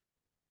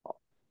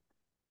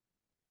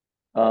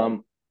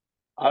 um,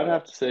 I would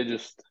have to say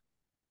just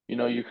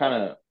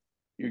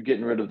you're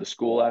getting rid of the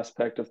school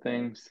aspect of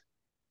things,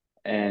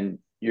 and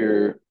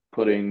you're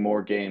putting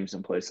more games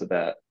in place of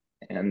that,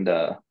 and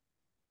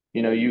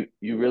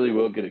you really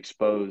will get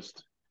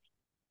exposed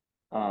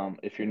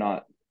if you're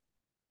not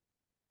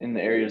in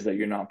the areas that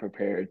you're not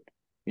prepared.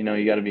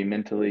 You got to be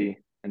mentally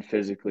and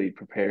physically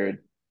prepared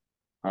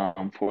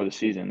for the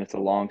season. It's a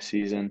long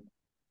season.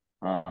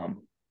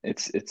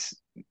 It's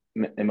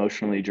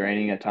emotionally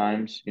draining at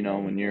times.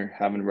 Mm-hmm. When you're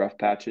having rough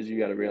patches, you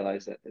got to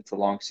realize that it's a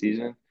long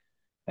season,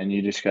 and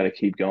you just got to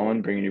keep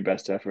going, bringing your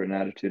best effort and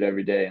attitude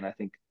every day. And I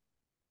think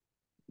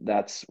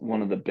that's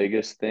one of the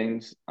biggest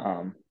things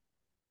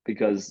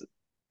because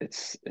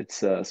it's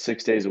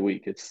 6 days a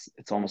week. It's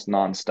almost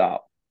nonstop.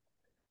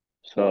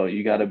 So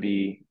you got to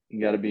be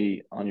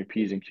on your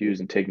P's and Q's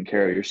and taking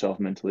care of yourself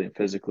mentally and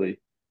physically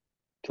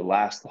to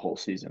last the whole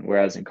season.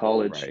 Whereas in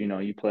college,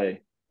 Right. you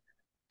play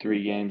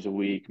 3 games a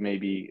week,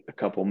 maybe a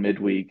couple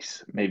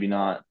midweeks, maybe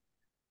not,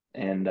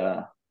 and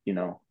you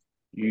know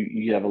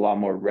you have a lot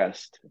more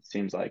rest. It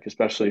seems like,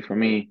 especially for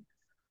me,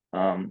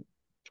 um,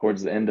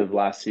 towards the end of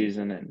last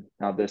season and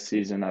now this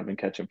season, I've been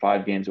catching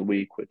 5 games a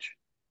week, which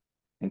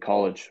in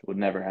college would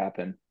never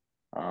happen.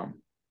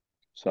 Um,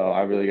 so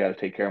I really got to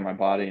take care of my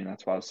body, and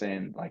that's why I was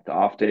saying like the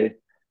off day,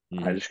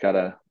 Mm-hmm.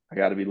 I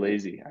gotta be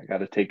lazy. I got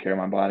to take care of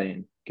my body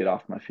and get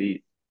off my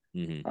feet.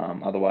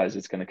 Mm-hmm. Otherwise,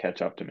 it's going to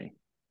catch up to me.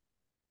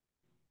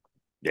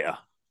 Yeah.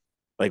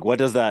 Like what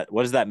does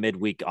that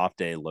midweek off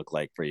day look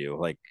like for you?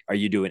 Like are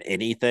you doing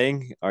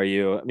anything? Are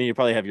you I mean you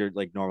probably have your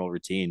like normal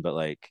routine, but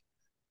like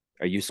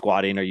are you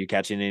squatting? Are you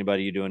catching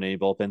anybody? You doing any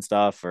bullpen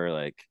stuff or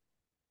like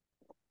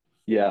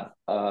Yeah.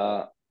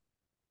 The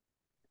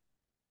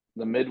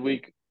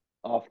midweek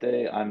off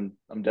day, I'm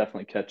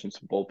definitely catching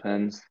some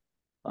bullpens.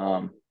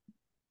 Um,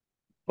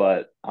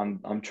 but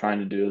I'm trying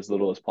to do as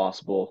little as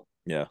possible.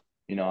 yeah.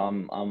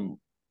 I'm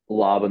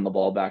lobbing the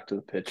ball back to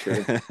the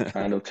pitcher,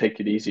 trying to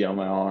take it easy on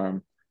my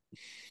arm.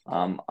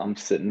 I'm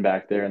sitting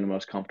back there in the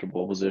most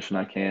comfortable position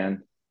I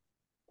can.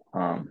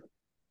 Um,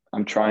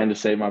 I'm trying to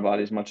save my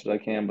body as much as I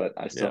can, but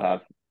I still Yeah.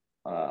 have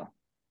uh,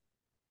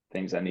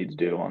 things I need to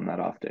do on that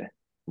off day.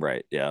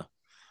 Right. Yeah.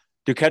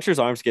 Do catchers'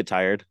 arms get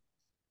tired?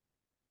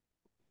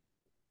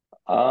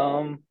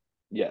 Um,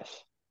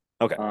 yes.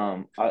 Okay.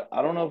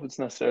 I don't know if it's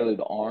necessarily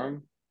the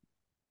arm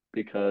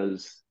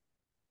because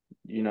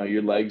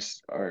your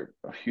legs are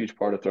a huge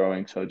part of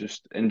throwing. So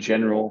just in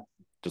general,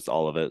 Just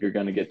all of it. you're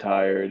gonna get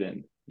tired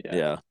and yeah.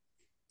 Yeah.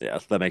 Yeah,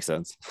 that makes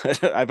sense.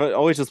 I've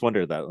always just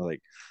wondered that.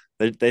 Like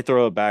they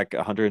throw it back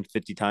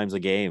 150 times a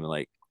game.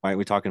 Like, why aren't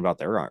we talking about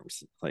their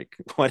arms? Like,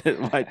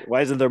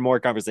 why isn't there more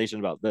conversation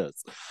about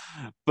this?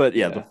 But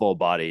yeah, the Yeah. full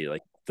body,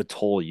 like the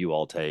toll you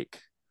all take.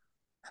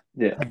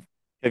 Yeah.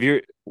 Have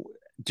you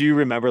do you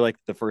remember like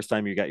the first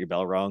time you got your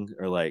bell rung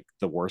or like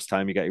the worst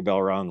time you got your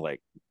bell rung?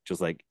 Like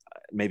just like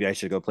maybe I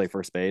should go play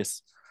first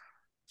base.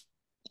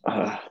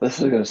 This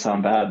is gonna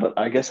sound bad, but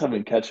I guess I've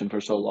been catching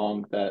for so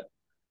long that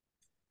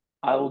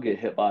I will get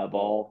hit by a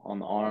ball on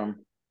the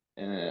arm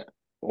and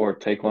or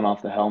take one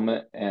off the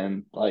helmet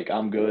and like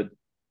I'm good.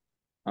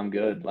 I'm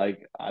good.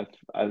 Like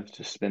I've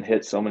just been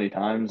hit so many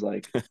times.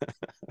 Like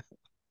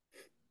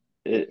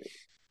it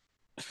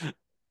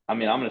I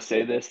mean, I'm gonna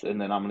say this and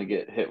then I'm gonna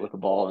get hit with a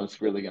ball and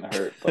it's really gonna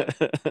hurt.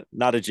 But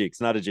Not a jinx,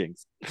 not a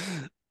jinx.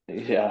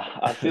 yeah,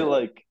 I feel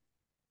like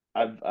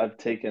I've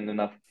taken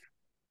enough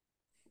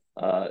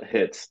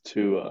hits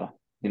to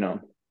you know,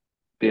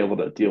 be able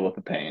to deal with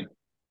the pain.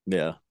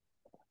 Yeah.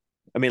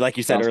 I mean, like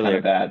you said Sounds kind of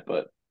earlier, bad,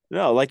 but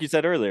no, like you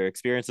said earlier,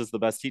 experience is the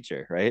best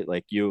teacher, right?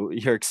 Like you're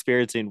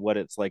experiencing what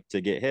it's like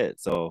to get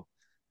hit. So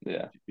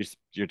yeah.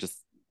 you're just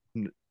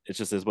it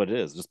just is what it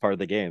is, just part of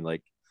the game.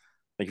 Like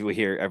we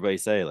hear everybody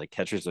say, like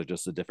catchers are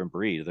just a different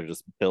breed. They're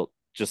just built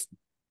just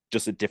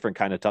a different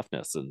kind of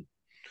toughness. And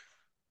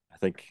I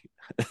think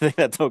I think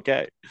that's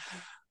okay.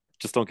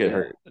 Just don't get Yeah.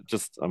 hurt.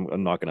 Just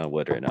I'm knocking on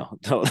wood right now.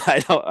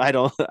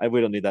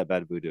 We don't need that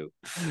bad voodoo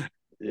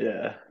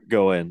Yeah.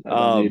 go in. I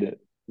don't need it.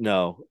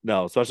 No,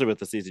 especially with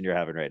the season you're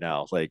having right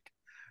now. Like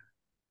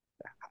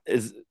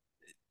is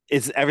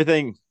is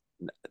everything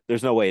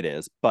there's no way it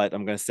is, but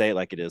I'm going to say it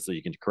like it is so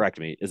you can correct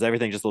me. Is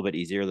everything just a little bit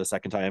easier the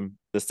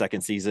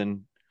second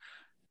season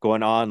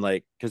going on?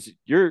 Like, because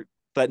you're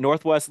that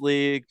Northwest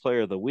League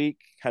Player of the Week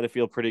had to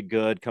feel pretty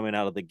good coming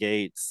out of the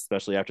gates,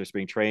 especially after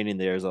spring training,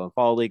 the Arizona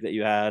Fall League that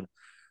you had.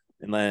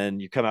 And then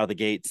you come out of the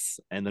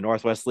gates, and the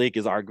Northwest League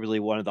is arguably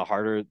one of the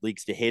harder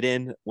leagues to hit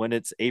in when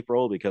it's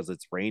April because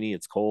it's rainy,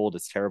 it's cold,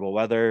 it's terrible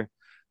weather.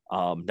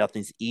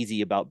 Nothing's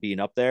easy about being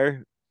up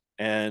there,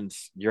 and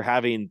you're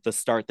having the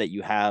start that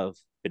you have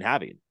been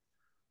having.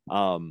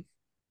 Um,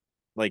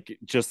 like,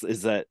 just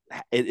is it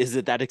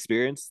that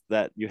experience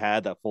that you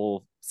had that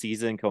full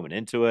season coming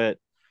into it,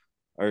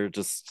 or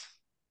just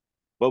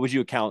what would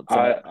you account some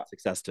of I that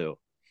success to?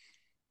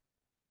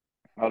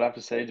 I would have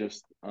to say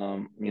just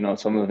some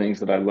of the things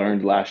that I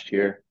learned last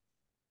year,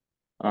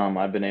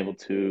 I've been able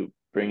to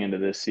bring into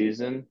this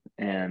season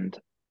and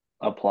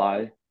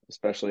apply,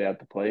 especially at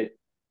the plate.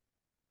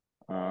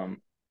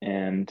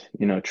 And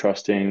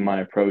trusting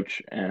my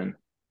approach and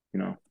you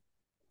know,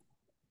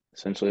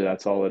 essentially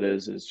that's all it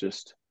is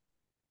just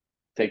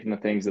taking the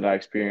things that I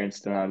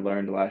experienced and I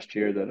learned last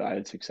year that I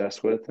had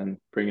success with and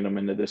bringing them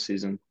into this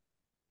season.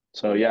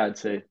 So yeah, I'd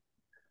say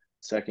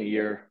second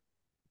year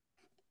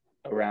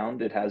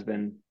around it has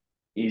been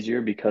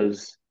easier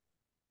because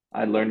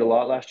I learned a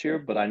lot last year,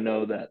 but I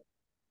know that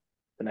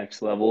the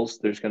next levels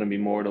there's going to be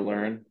more to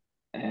learn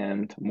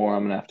and more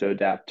I'm going to have to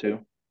adapt to.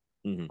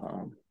 Mm-hmm.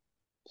 Um,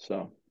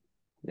 so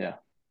yeah,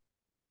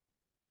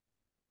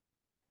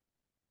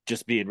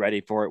 Just being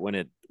ready for it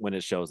when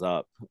it shows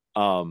up.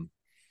 Um,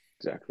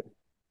 exactly.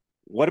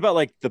 what about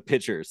like the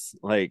pitchers?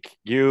 Like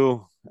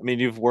you, I mean,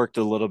 you've worked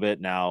a little bit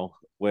now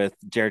with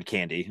Jared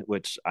Candy,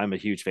 which I'm a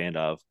huge fan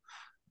of.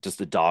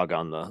 Just a dog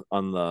on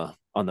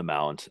the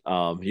mound.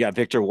 You got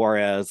Victor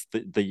Juarez,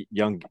 the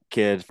young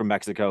kid from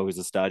Mexico who's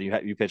a stud.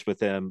 You pitched with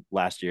him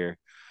last year.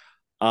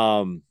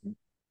 Um,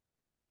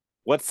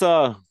 what's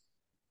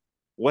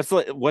what's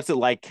it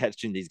like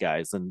catching these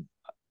guys? And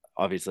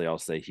obviously, I'll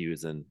say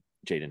Hughes and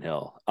Jaden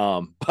Hill.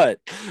 But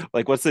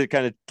like, what's it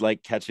kind of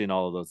like catching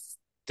all of those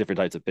different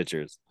types of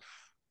pitchers?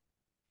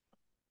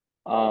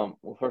 Well,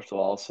 first of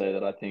all, I'll say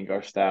that I think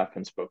our staff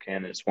in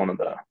Spokane is one of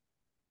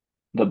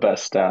the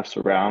best staffs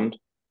around.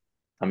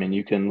 I mean,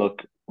 you can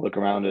look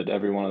around at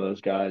every one of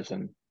those guys,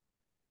 and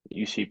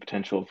you see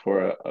potential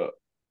for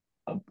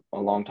a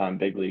long time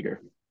big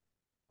leaguer.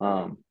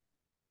 Um,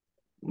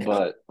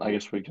 but I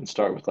guess we can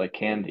start with like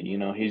Candy.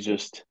 He's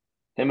just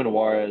him and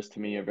Juarez to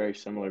me are very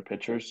similar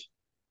pitchers.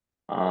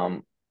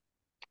 Um,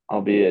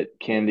 Albeit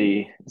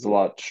Candy is a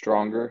lot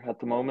stronger at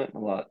the moment, a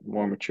lot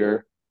more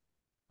mature.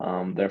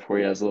 Therefore,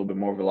 he has a little bit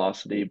more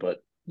velocity,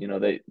 but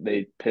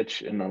they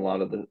pitch in a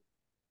lot of the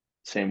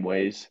same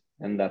ways,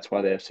 and that's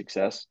why they have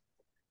success.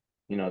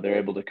 They're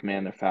able to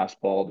command their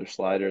fastball, their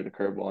slider, their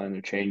curveball, and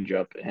their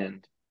changeup.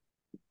 And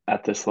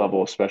at this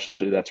level,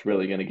 especially, that's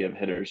really going to give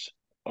hitters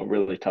a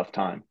really tough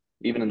time.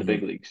 Even in the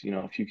Mm-hmm. big leagues,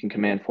 if you can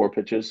command four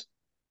pitches,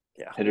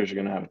 Yeah. hitters are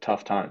going to have a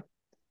tough time.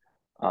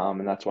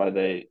 And that's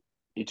why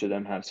each of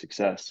them have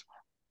success.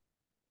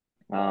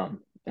 And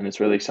it's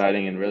really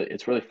exciting and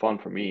it's really fun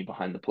for me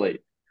behind the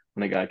plate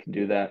when a guy can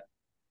do that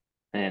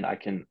and I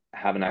can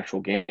have an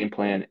actual game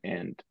plan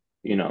and,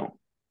 you know,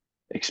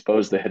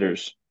 expose the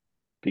hitters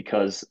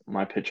because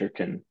my pitcher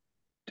can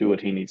do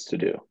what he needs to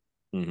do.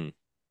 Mm-hmm.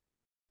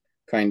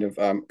 Kind of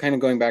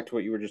going back to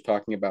what you were just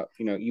talking about.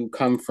 You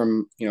come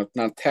from,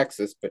 not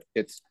Texas, but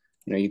it's,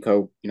 you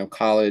go,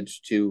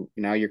 college to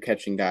now you're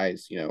catching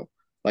guys,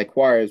 like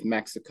Juarez,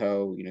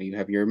 Mexico. You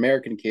have your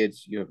American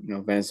kids, you have,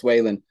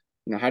 Venezuelan.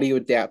 How do you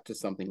adapt to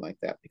something like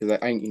that? Because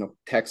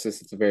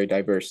Texas, it's a very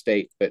diverse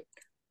state, but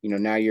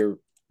now you're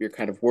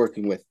kind of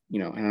working with, I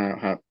don't know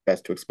how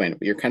best to explain it,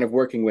 but you're kind of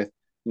working with,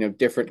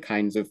 different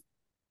kinds of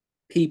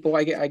people.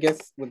 I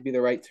guess would be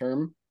the right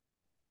term.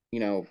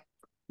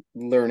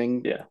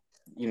 Learning, Yeah.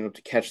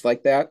 To catch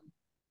like that.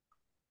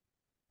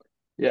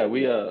 Yeah,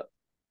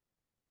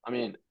 I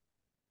mean,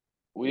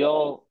 we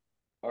all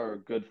are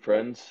good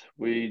friends.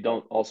 We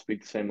don't all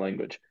speak the same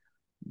language,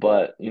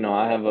 but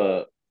I have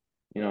a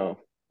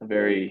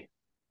very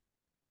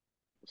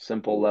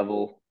simple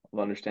level of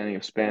understanding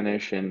of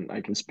Spanish, and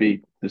I can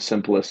speak the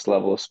simplest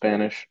level of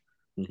Spanish.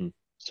 Mm-hmm.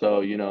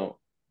 So,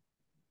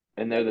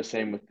 and they're the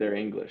same with their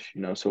English,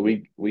 So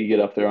we get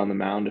up there on the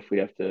mound if we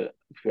have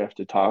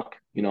to talk,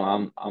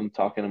 I'm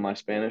talking to my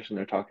Spanish and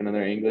they're talking to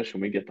their English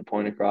and we get the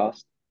point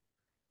across.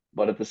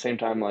 But at the same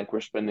time, like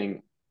we're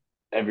spending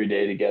every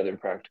day together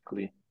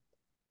practically,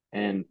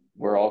 and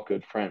we're all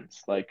good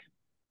friends. Like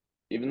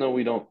even though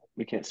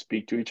we can't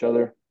speak to each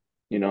other,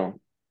 you know,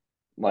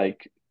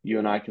 like you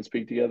and I can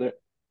speak together,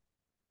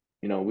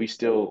 we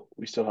still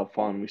have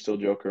fun, we still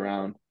joke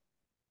around,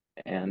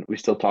 and we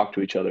still talk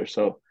to each other.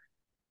 So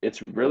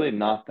it's really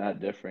not that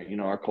different.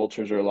 Our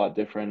cultures are a lot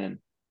different, and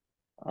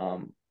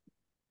um,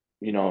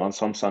 on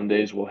some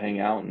Sundays we'll hang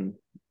out and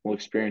we'll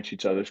experience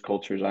each other's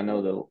cultures. I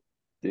know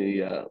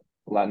the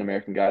Latin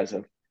American guys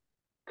have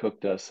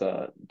cooked us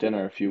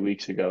dinner a few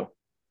weeks ago.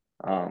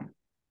 Um,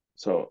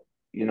 so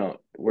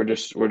we're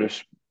just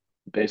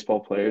baseball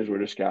players. We're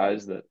just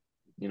guys that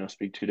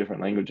speak two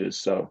different languages.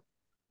 So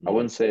I Mm-hmm.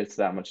 wouldn't say it's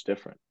that much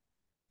different.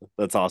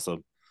 That's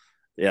awesome.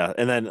 Yeah,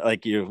 and then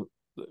like you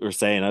were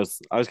saying, I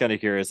was kind of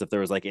curious if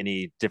there was like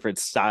any different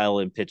style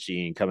in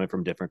pitching coming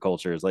from different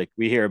cultures. Like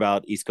we hear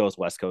about East Coast,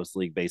 West Coast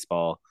League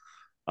baseball,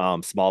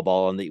 small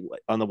ball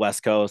on the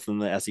West Coast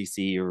and the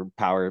SEC or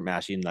power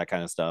mashing, that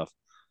kind of stuff.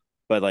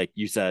 But like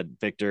you said,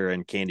 Victor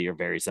and Candy are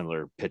very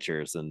similar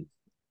pitchers, and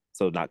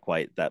so not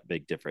quite that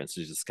big difference.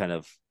 It's just kind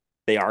of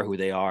they are who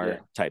they Yeah. are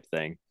type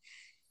thing.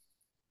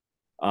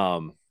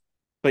 Um,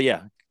 but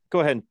yeah, go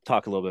ahead and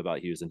talk a little bit about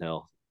Hughes and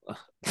Hill.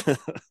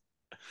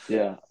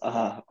 Yeah.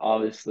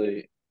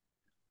 Obviously,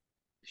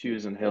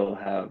 Hughes and Hill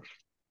have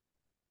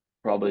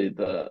probably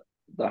the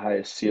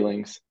highest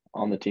ceilings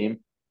on the team.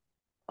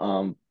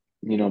 Um,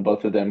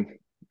 both of them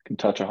can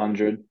touch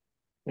 100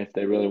 if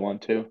they really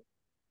want to.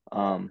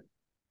 Um,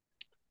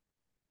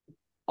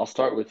 I'll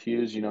start with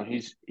Hughes.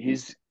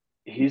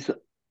 He's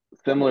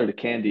similar to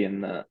Candy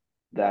in the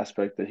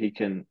aspect that he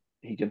can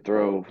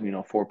throw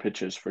four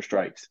pitches for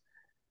strikes.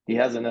 He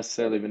hasn't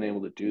necessarily been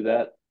able to do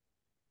that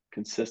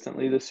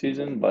consistently this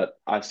season, but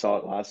I saw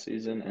it last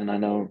season and I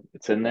know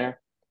it's in there.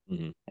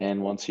 Mm-hmm.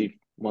 And once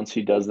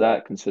he does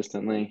that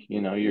consistently,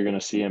 you're gonna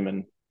see him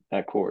in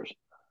at cores.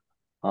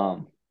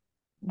 Um,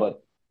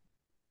 but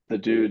the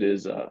dude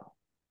is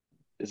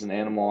an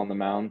animal on the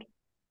mound,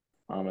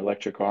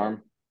 electric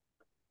arm.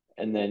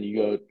 And then you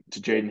go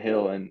to Jaden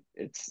Hill and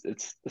it's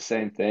the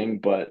same thing,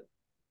 but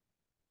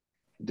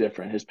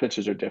different. His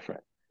pitches are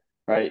different,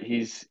 right?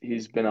 He's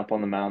been up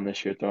on the mound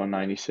this year throwing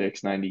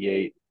 96,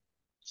 98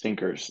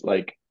 sinkers.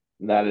 Like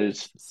that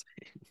is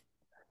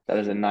that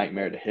is a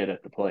nightmare to hit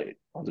at the plate.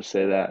 I'll just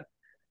say that.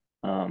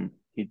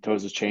 He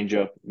throws his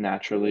changeup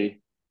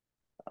naturally.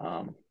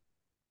 Um,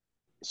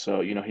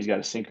 so he's got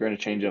a sinker and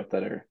a changeup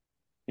that are,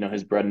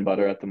 his bread and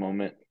butter at the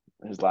moment.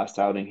 His last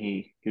outing,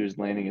 he was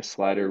landing his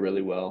slider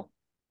really well.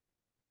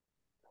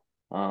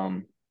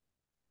 Um,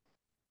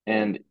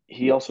 and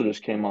he also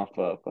just came off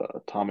of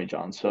Tommy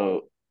John.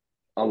 So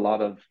a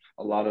lot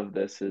of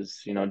this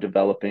is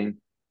developing.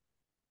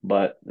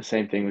 But the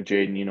same thing with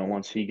Jaden.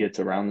 Once he gets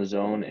around the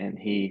zone and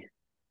he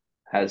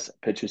has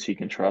pitches he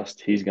can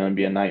trust, he's going to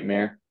be a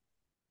nightmare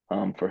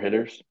for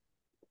hitters.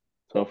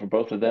 So for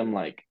both of them,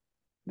 like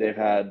they've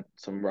had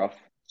some rough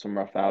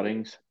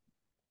outings,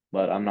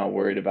 but I'm not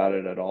worried about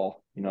it at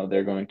all.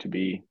 They're going to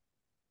be,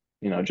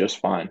 just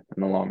fine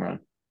in the long run.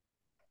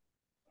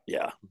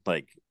 Yeah,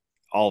 like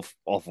all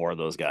four of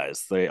those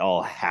guys. They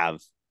all have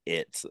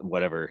it,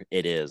 whatever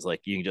it is.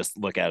 Like you can just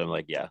look at them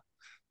like, yeah,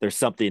 there's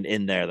something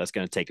in there that's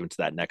going to take them to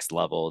that next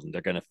level, and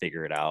they're going to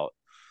figure it out.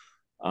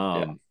 Yeah.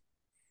 Um,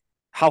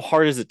 how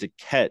hard is it to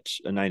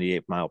catch a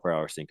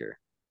 98-mile-per-hour sinker?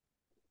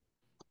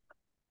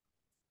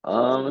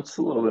 It's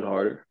a little bit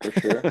harder for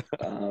sure.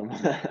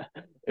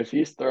 If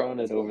he's throwing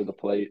it over the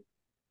plate,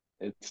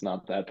 it's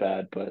not that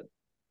bad, but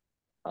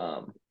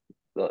um,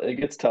 it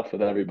gets tough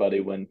with everybody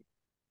when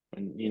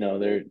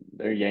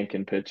they're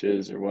yanking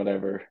pitches or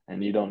whatever,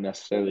 and you don't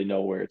necessarily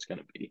know where it's going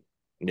to be.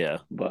 Yeah,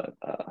 But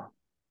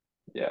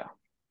yeah,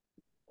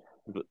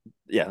 but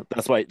yeah,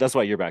 that's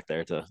why you're back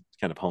there to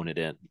kind of hone it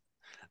in.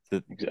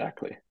 The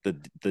exactly.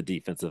 the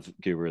defensive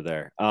guru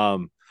there.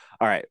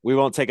 All right, we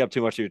won't take up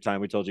too much of your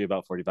time. We told you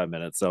about 45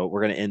 minutes, so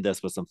we're gonna end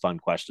this with some fun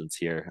questions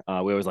here. We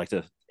always like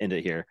to end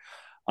it here.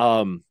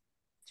 Um,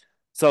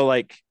 so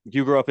like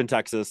you grew up in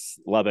Texas,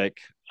 Lubbock.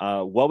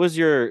 What was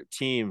your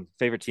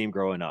favorite team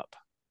growing up?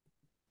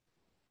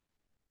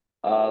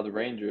 The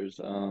Rangers.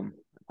 I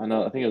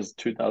think it was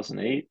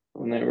 2008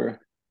 when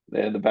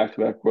they had the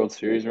back-to-back World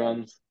Series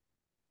runs.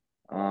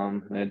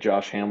 They had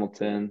Josh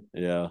Hamilton,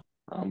 Yeah.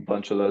 a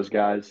bunch of those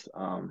guys.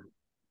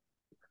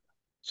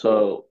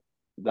 So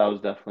that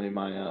was definitely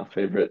my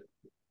favorite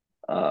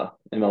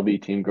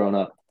MLB team growing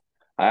up.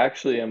 I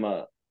actually am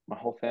a my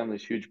whole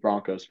family's huge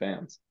Broncos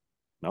fans,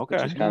 which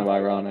Okay. is kind of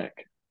ironic.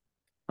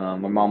 My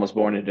mom was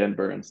born in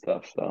Denver and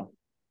stuff, so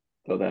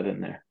throw that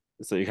in there.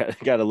 So you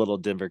got a little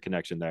Denver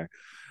connection there.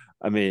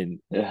 I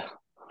mean, Yeah.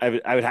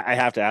 I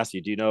have to ask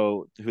you, do you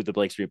know who the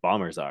Blake Street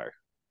Bombers are?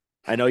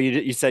 I know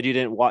you said you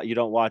didn't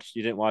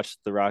watch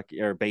the rock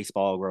or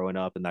baseball growing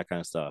up and that kind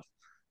of stuff.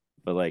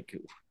 But like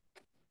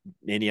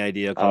any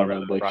idea I don't Colorado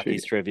know Blake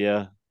Rockies Street.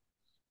 trivia?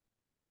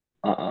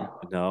 Uh-uh.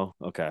 No.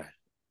 Okay.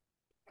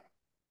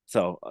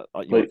 So you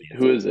want Wait, the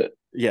who answer? is it?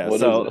 Yeah. What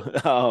is So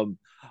it?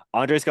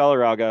 Andres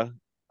Galarraga,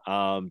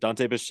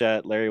 Dante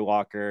Bichette, Larry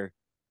Walker,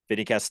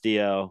 Vinny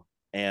Castillo,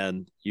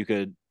 and you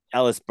could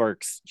Ellis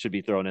Burks should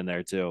be thrown in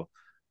there too.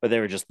 But they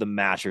were just the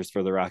mashers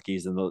for the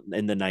Rockies in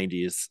the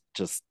 90s,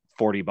 just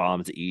 40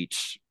 bombs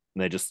each.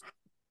 And they just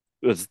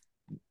it was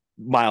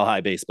mile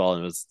high baseball,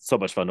 and it was so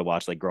much fun to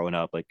watch like growing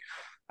up. Like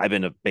I've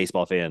been a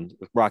baseball fan,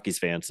 Rockies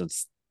fan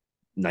since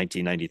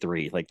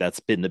 1993. Like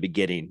that's been the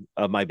beginning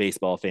of my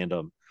baseball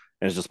fandom.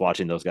 And it's just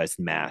watching those guys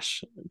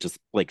smash just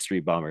Lake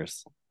Street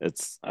Bombers.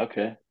 It's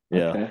Okay.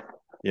 yeah, Okay.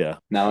 yeah,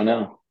 Now I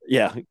know.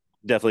 yeah.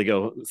 Definitely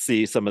go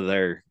see some of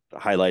their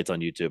highlights on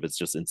YouTube. It's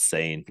just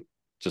insane,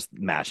 just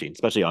mashing,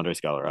 especially Andres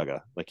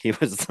Galarraga. Like he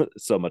was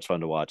so much fun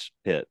to watch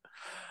hit.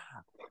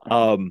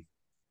 Um,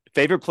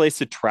 favorite place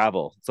to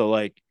travel. So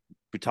like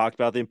we talked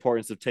about the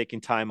importance of taking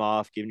time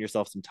off, giving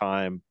yourself some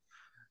time.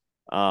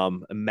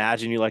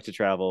 Imagine you like to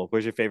travel.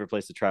 Where's your favorite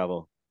place to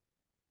travel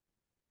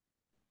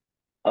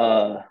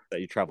Uh,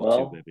 that you travel to,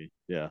 well, maybe?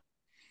 Yeah.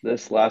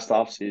 this last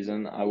off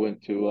season, I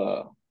went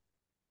to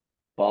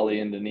Bali,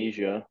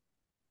 Indonesia,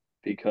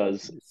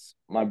 because Nice.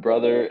 my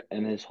brother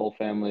and his whole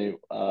family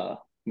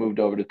moved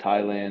over to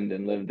Thailand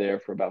and lived there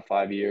for about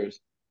 5 years.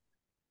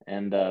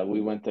 And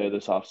we went there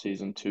this off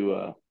season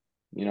to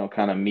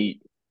kind of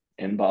meet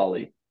in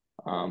Bali.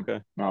 Okay.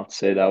 And I'll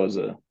say that was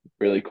a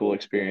really cool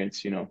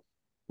experience,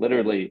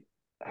 literally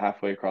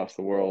halfway across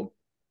the world.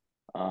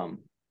 Um,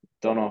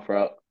 don't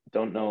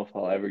know if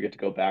I'll ever get to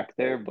go back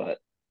there, but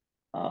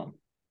um,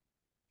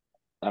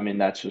 I mean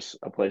that's just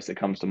a place that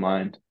comes to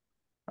mind.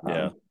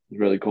 Yeah.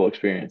 Really cool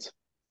experience.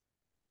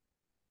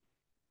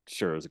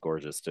 Sure. It was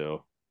gorgeous too.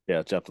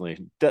 Yeah.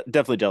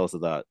 Definitely jealous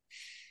of that.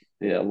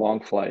 Yeah,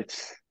 long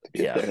flights to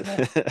get Yeah.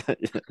 there though.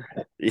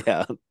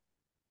 Yeah.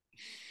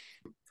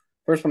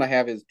 First one I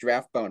have is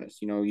draft bonus.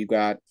 You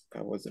got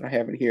what was it? I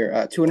have it here.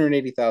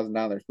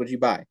 $280,000. What'd you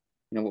buy?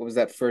 What was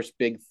that first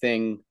big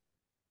thing?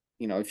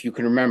 If you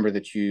can remember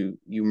that you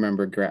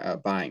remember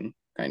buying,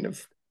 kind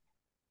of.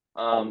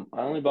 I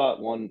only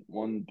bought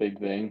one big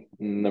thing,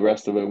 and the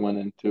rest of it went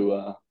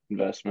into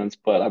investments.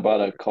 But I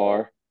bought a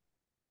car,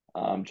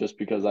 just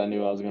because I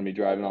knew I was going to be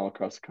driving all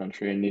across the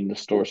country and needing to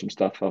store some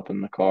stuff up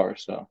in the car.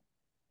 So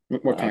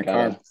What I kind of got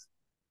car?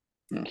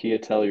 a Oh, Kia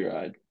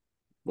Telluride,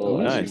 Oh, little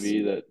nice.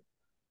 SUV that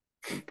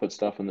you put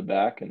stuff in the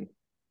back, and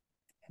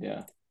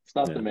yeah, it's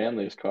not the Yeah.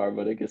 manliest car,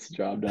 but it gets the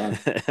job done.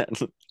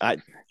 I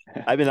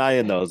I've been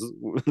eyeing those.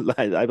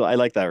 I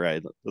like that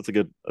ride. That's a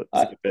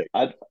I good pick.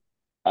 I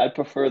I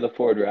prefer the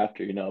Ford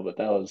Raptor, but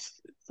that was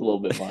it's a little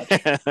bit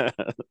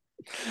much.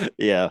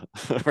 Yeah,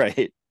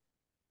 right.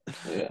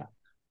 Yeah.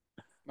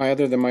 my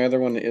other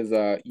one is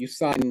you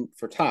signed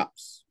for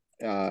Tops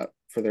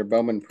for their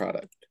Bowman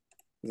product.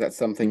 Is that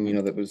something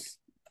Hmm. that was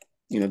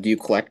do you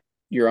collect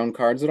your own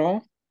cards at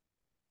all?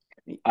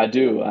 I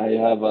do. I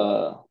have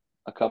a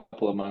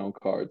couple of my own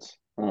cards.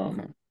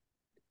 Okay.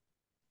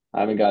 I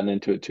haven't gotten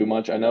into it too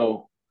much. I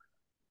know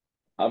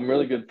I'm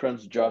really good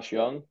friends with Josh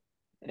Young,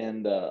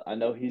 and I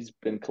know he's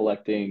been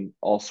collecting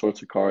all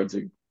sorts of cards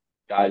of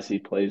guys he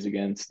plays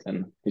against,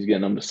 and he's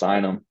getting them to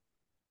sign them.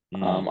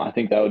 Mm, I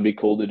think that would be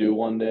cool to do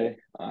one day.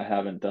 I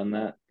haven't done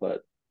that,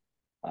 but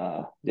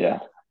yeah,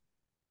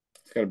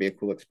 it's got to be a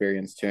cool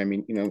experience too. I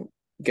mean,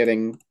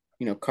 getting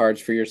cards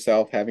for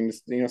yourself, having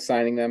to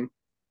signing them.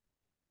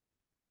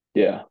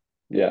 Yeah,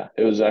 yeah.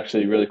 It was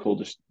actually really cool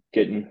just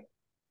getting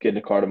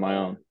a card of my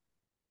own.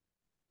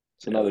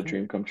 It's another Yeah.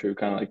 dream come true,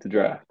 kind of like the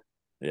draft.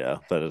 Yeah,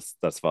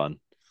 that's fun.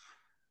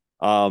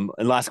 And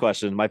last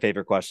question, my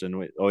favorite question.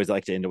 We always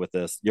like to end it with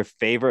this. Your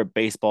favorite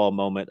baseball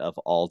moment of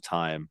all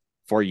time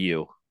for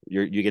you.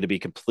 You get to be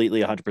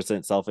completely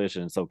 100% selfish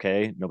and it's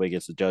okay. Nobody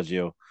gets to judge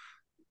you.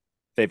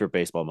 Favorite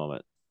baseball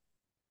moment.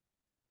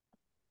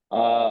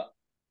 Uh,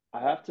 I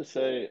have to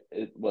say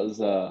it was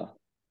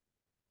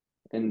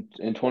in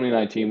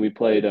 2019 we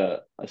played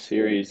a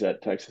series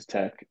at Texas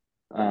Tech,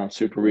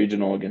 Super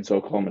Regional against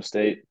Oklahoma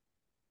State.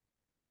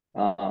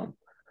 Um,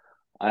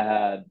 I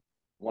had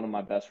one of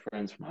my best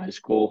friends from high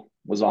school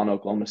was on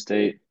Oklahoma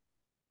State.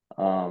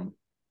 Um,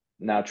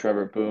 Now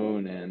Trevor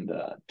Boone and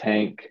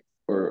Tank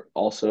were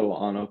also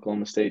on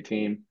Oklahoma State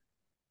team.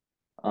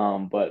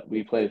 But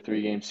we played a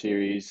 3 game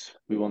series.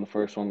 We won the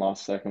first one,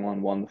 lost the second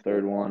one, won the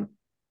third one,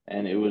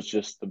 and it was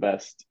just the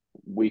best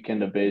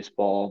weekend of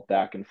baseball,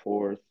 back and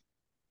forth.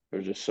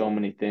 There's just so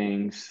many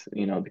things,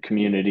 the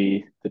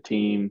community, the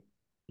team,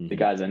 the Mm-hmm.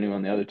 guys I knew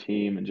on the other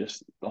team, and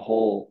just the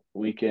whole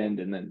weekend,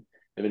 and then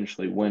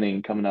eventually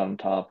winning, coming out on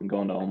top, and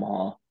going to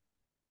Omaha.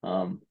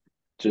 Um,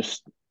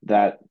 just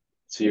that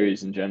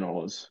series in general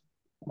was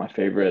my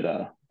favorite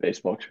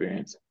baseball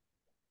experience.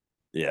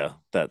 Yeah,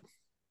 that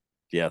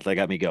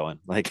got me going.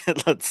 Like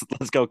let's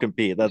go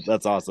compete.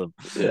 That's awesome.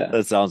 Yeah,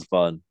 That sounds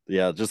fun.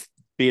 Yeah, just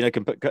being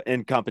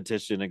in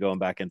competition and going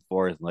back and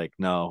forth. Like,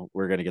 no,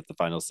 we're gonna get the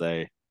final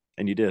say,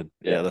 and you did.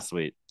 Yeah, yeah, that's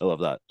sweet. I love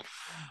that.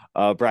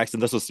 Braxton,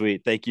 this was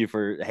sweet. Thank you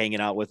for hanging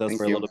out with us for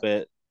Thank a you. little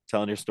bit,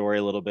 telling your story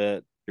a little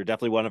bit. You're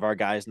definitely one of our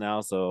guys now,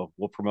 so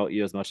we'll promote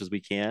you as much as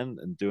we can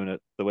and doing it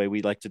the way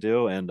we like to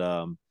do. And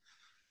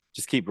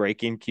just keep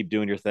breaking, keep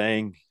doing your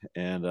thing,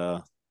 and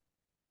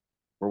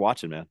we're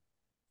watching, man.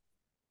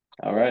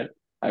 all right.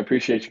 I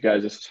appreciate you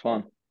guys. This is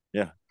fun.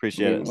 Yeah,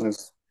 appreciate It it.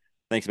 was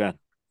Thanks, man.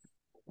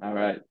 All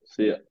right.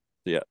 See ya.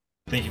 See ya.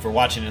 Thank you for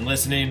watching and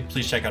listening.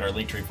 Please check out our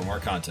link tree for more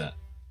content.